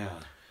Yeshe. Yeah.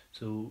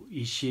 So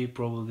Yeshe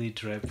probably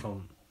derived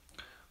from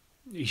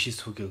Yeshe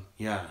Tsogyal,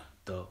 Yeah.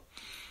 the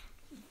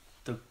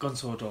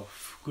consort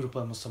of Guru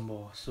Padma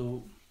Sambhava.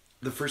 So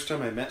The first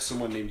time I met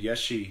someone named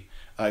Yeshe,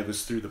 I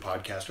was through the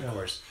podcast, of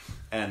course,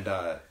 and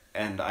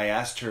I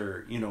asked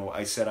her,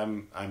 I said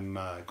I'm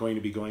going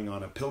to be going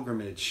on a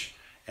pilgrimage,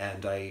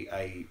 and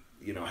I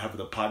have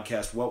the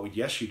podcast. What would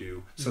Yeshe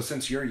do? So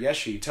since you're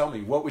Yeshe, tell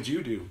me, what would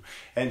you do?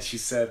 And she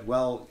said,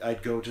 well,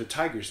 I'd go to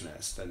Tiger's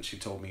Nest, and she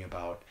told me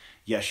about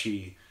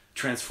Yeshe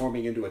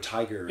transforming into a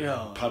tiger,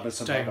 and Padma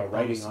Sambhava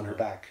riding on her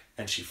back,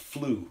 and she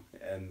flew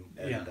and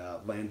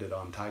landed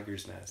on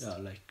Tiger's Nest. yeah,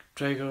 like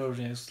Tiger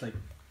Nest, like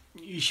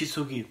Yeshe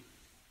Tsogyal,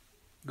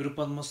 Guru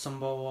Padma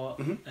Sambhava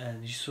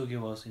and Yeshe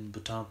Tsogyal was in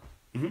Bhutan,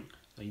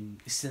 in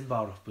eastern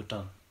part of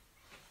Bhutan.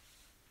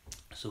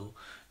 So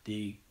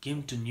they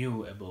came to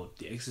know about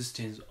the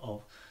existence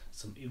of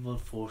some evil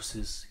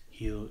forces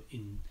here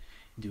in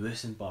the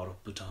western part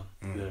of Bhutan,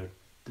 where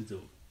the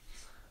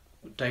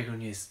Tiger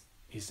Nest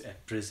is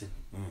at present.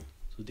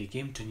 So they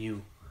came to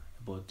know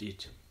about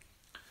it.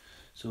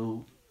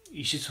 So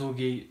Yeshe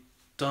Tsogyal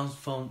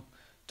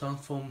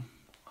transformed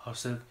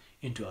herself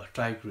into a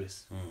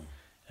tigress,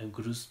 and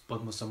Guru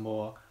Padma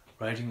Sambhava,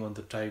 riding on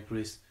the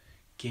tigress,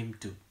 came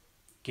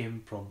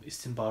from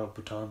eastern part of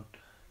Bhutan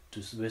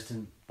to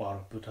western part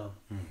of Bhutan,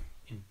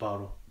 in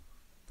Paro,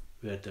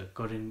 where the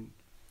current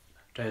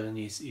Tiger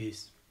Nest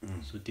is.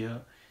 So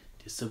there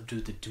they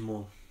subdued the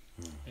demon,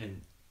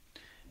 and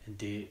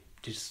they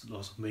did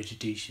lots of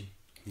meditation.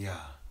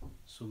 Yeah.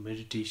 So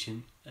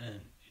meditation,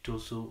 and it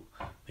also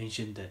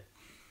mentioned that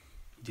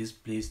this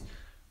place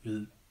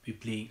will be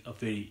playing a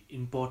very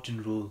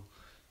important role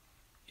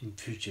in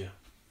future.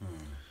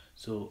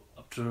 So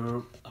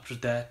after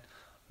that,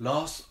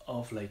 lots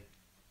of like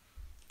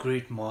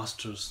great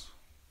masters,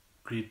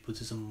 great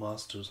Buddhism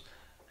masters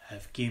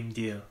have came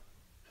there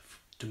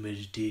to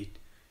meditate,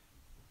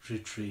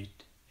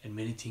 retreat, and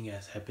many things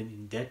has happened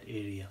in that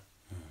area.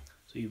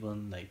 So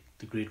even like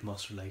the great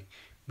master like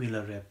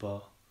Mila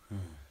Repa,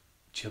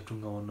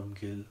 Ngawang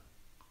Namgyal,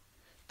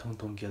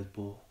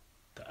 Tsogyal,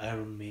 the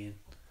Iron Man.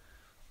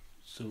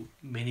 So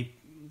many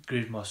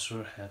great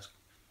masters have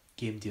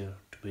came there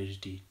to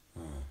meditate.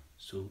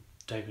 So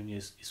Tiger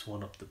Nest is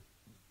one of the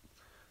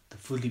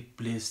fully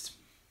placed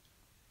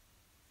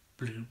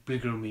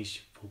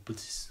pilgrimage for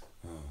Buddhists.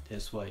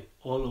 That's why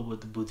all over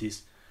the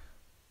Buddhists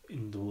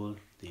in the world,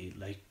 they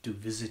like to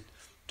visit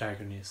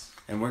Tiger Nest.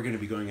 And we're going to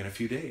be going in a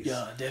few days.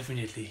 Yeah,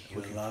 definitely.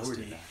 Looking The last forward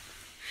to day. that.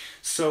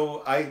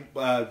 So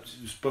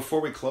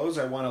before we close,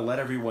 I want to let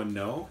everyone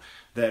know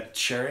that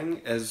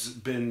Tshering has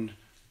been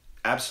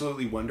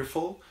absolutely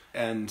wonderful,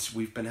 and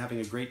we've been having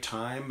a great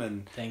time.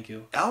 And Thank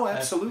you. oh,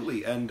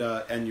 absolutely, and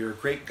you're a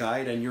great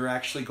guide, and you're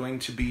actually going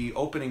to be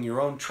opening your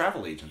own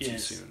travel agency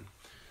soon.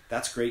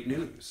 That's great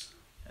news.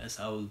 As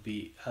I will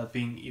be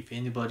helping, if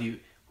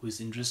anybody who is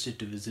interested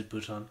to visit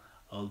Bhutan,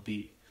 I'll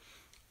be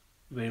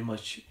very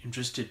much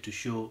interested to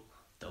show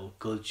our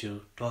culture,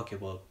 talk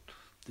about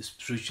the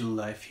spiritual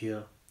life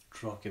here,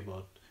 talk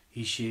about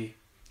Yeshe,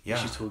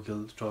 Yeshe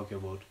Tsogyal, talk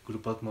about Guru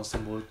Padma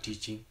Sambhava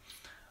teaching.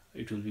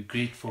 It will be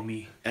great for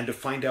me. And to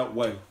find out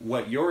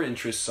what your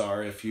interests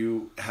are, if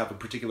you have a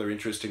particular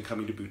interest in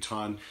coming to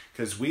Bhutan,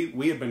 because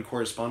we had been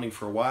corresponding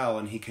for a while,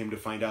 and he came to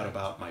find out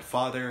about my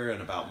father and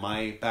about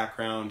my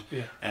background,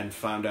 and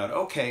found out,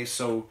 okay,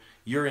 so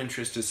your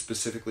interest is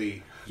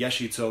specifically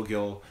Yeshe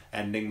Tsogyal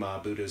and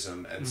Nyingma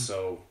Buddhism, and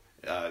so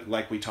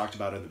like we talked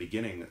about in the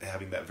beginning,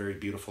 having that very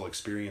beautiful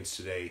experience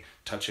today,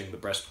 touching the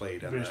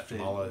breastplate and the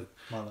mala.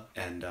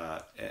 And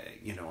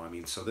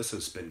so this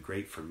has been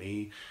great for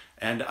me.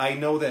 And I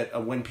know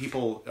that when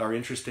people are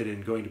interested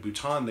in going to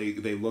Bhutan,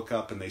 they look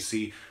up and they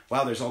see,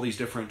 wow, there's all these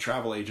different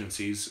travel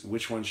agencies.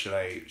 Which one should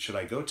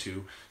I go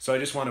to? So I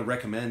just want to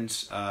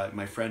recommend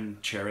my friend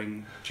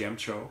Tshering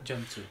Jamtsho.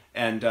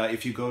 And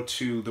if you go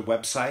to the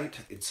website,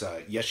 it's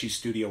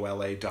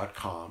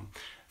yeshestudiola.com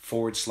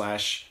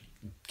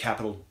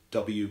 /capital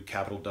W,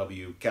 capital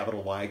W,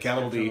 capital Y,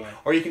 capital D,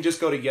 or you can just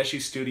go to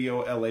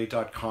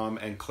yeshestudiola.com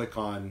and click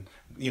on,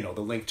 the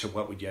link to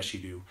What Would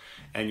Yeshe Do,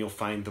 and you'll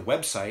find the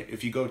website.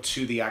 If you go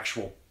to the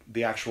actual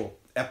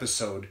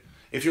episode,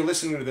 if you're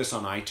listening to this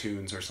on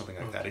iTunes or something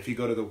like that, if you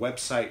go to the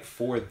website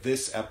for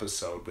this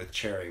episode with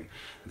Tshering,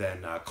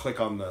 then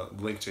click on the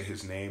link to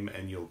his name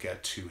and you'll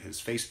get to his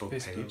Facebook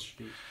page.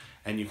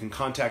 And you can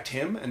contact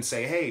him and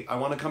say, hey, I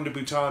want to come to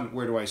Bhutan,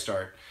 where do I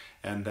start?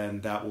 And then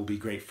that will be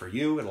great for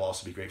you. It'll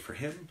also be great for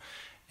him.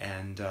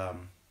 And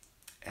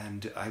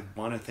And I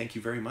want to thank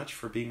you very much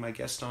for being my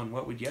guest on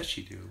What Would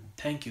Yeshe Do?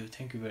 Thank you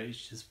very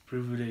much. It's a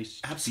privilege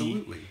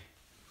Absolutely. to be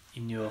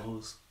in your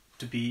house,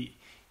 to be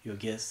your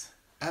guest.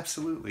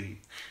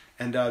 Absolutely.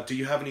 And do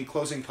you have any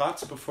closing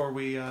thoughts before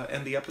we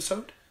end the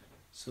episode?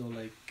 So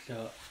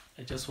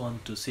I just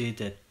want to say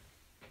that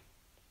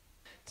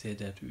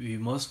we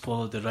must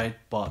follow the right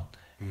path,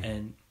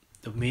 and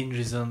the main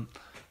reason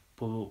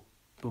for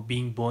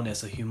being born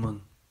as a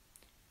human,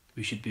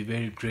 we should be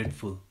very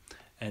grateful,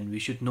 and we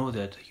should know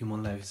that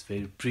human life is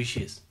very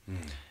precious.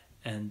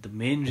 And the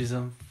main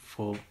reason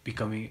for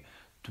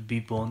to be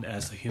born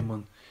as a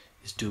human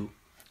is to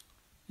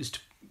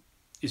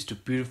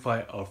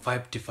purify our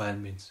 5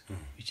 defilements,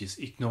 which is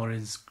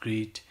ignorance,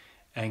 greed,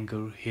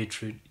 anger,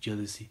 hatred,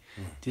 jealousy.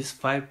 These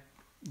 5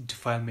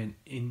 defilements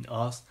in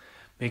us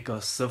make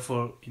us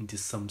suffer in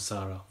this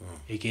samsara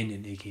again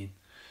and again.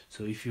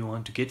 So if you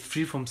want to get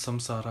free from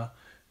samsara,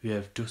 we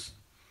have to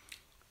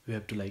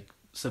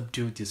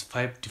subdue these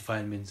 5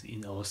 defilements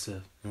in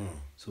ourselves,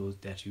 so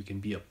that you can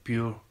be a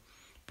pure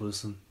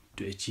person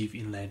to achieve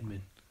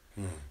enlightenment.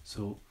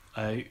 So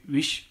I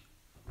wish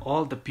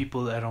all the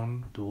people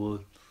around the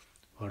world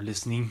who are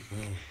listening,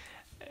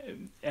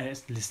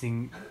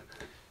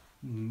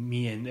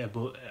 me and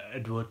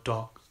Edward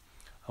talk,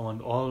 I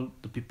want all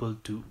the people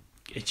to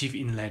achieve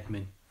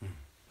enlightenment.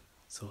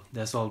 So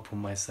that's all from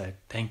my side.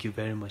 Thank you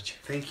very much.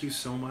 Thank you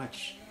so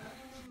much.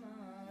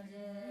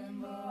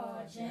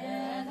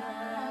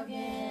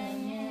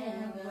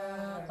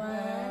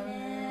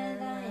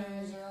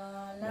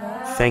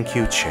 Thank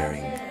you,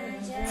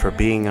 Tshering, for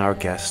being our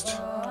guest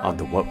on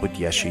the What Would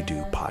Yeshe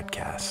Do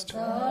podcast.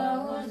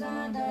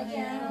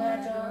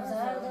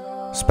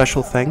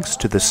 Special thanks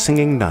to the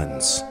singing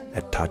nuns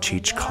at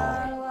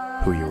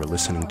Tsogyal, who you are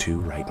listening to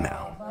right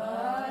now.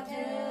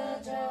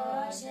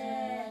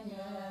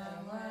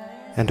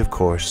 And of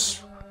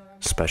course,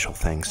 special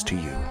thanks to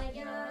you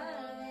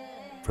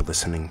for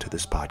listening to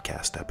this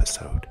podcast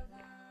episode.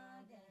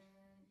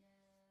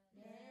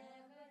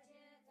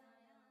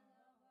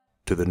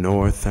 To the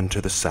north and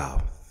to the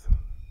south,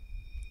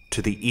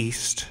 to the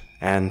east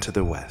and to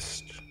the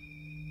west,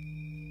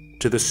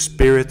 to the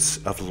spirits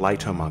of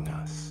light among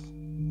us,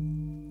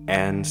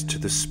 and to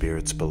the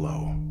spirits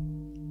below,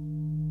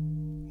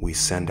 we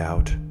send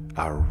out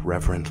our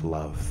reverent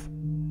love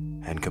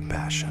and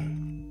compassion.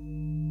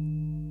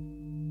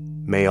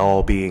 May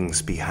all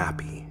beings be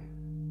happy.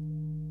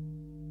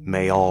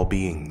 May all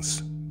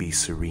beings be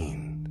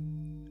serene.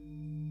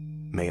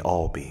 May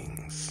all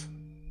beings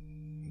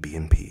be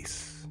in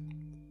peace.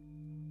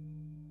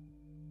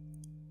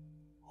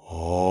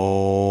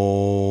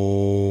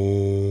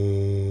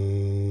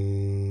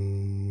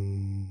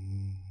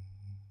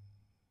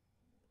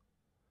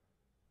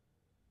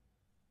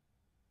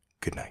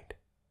 Good night.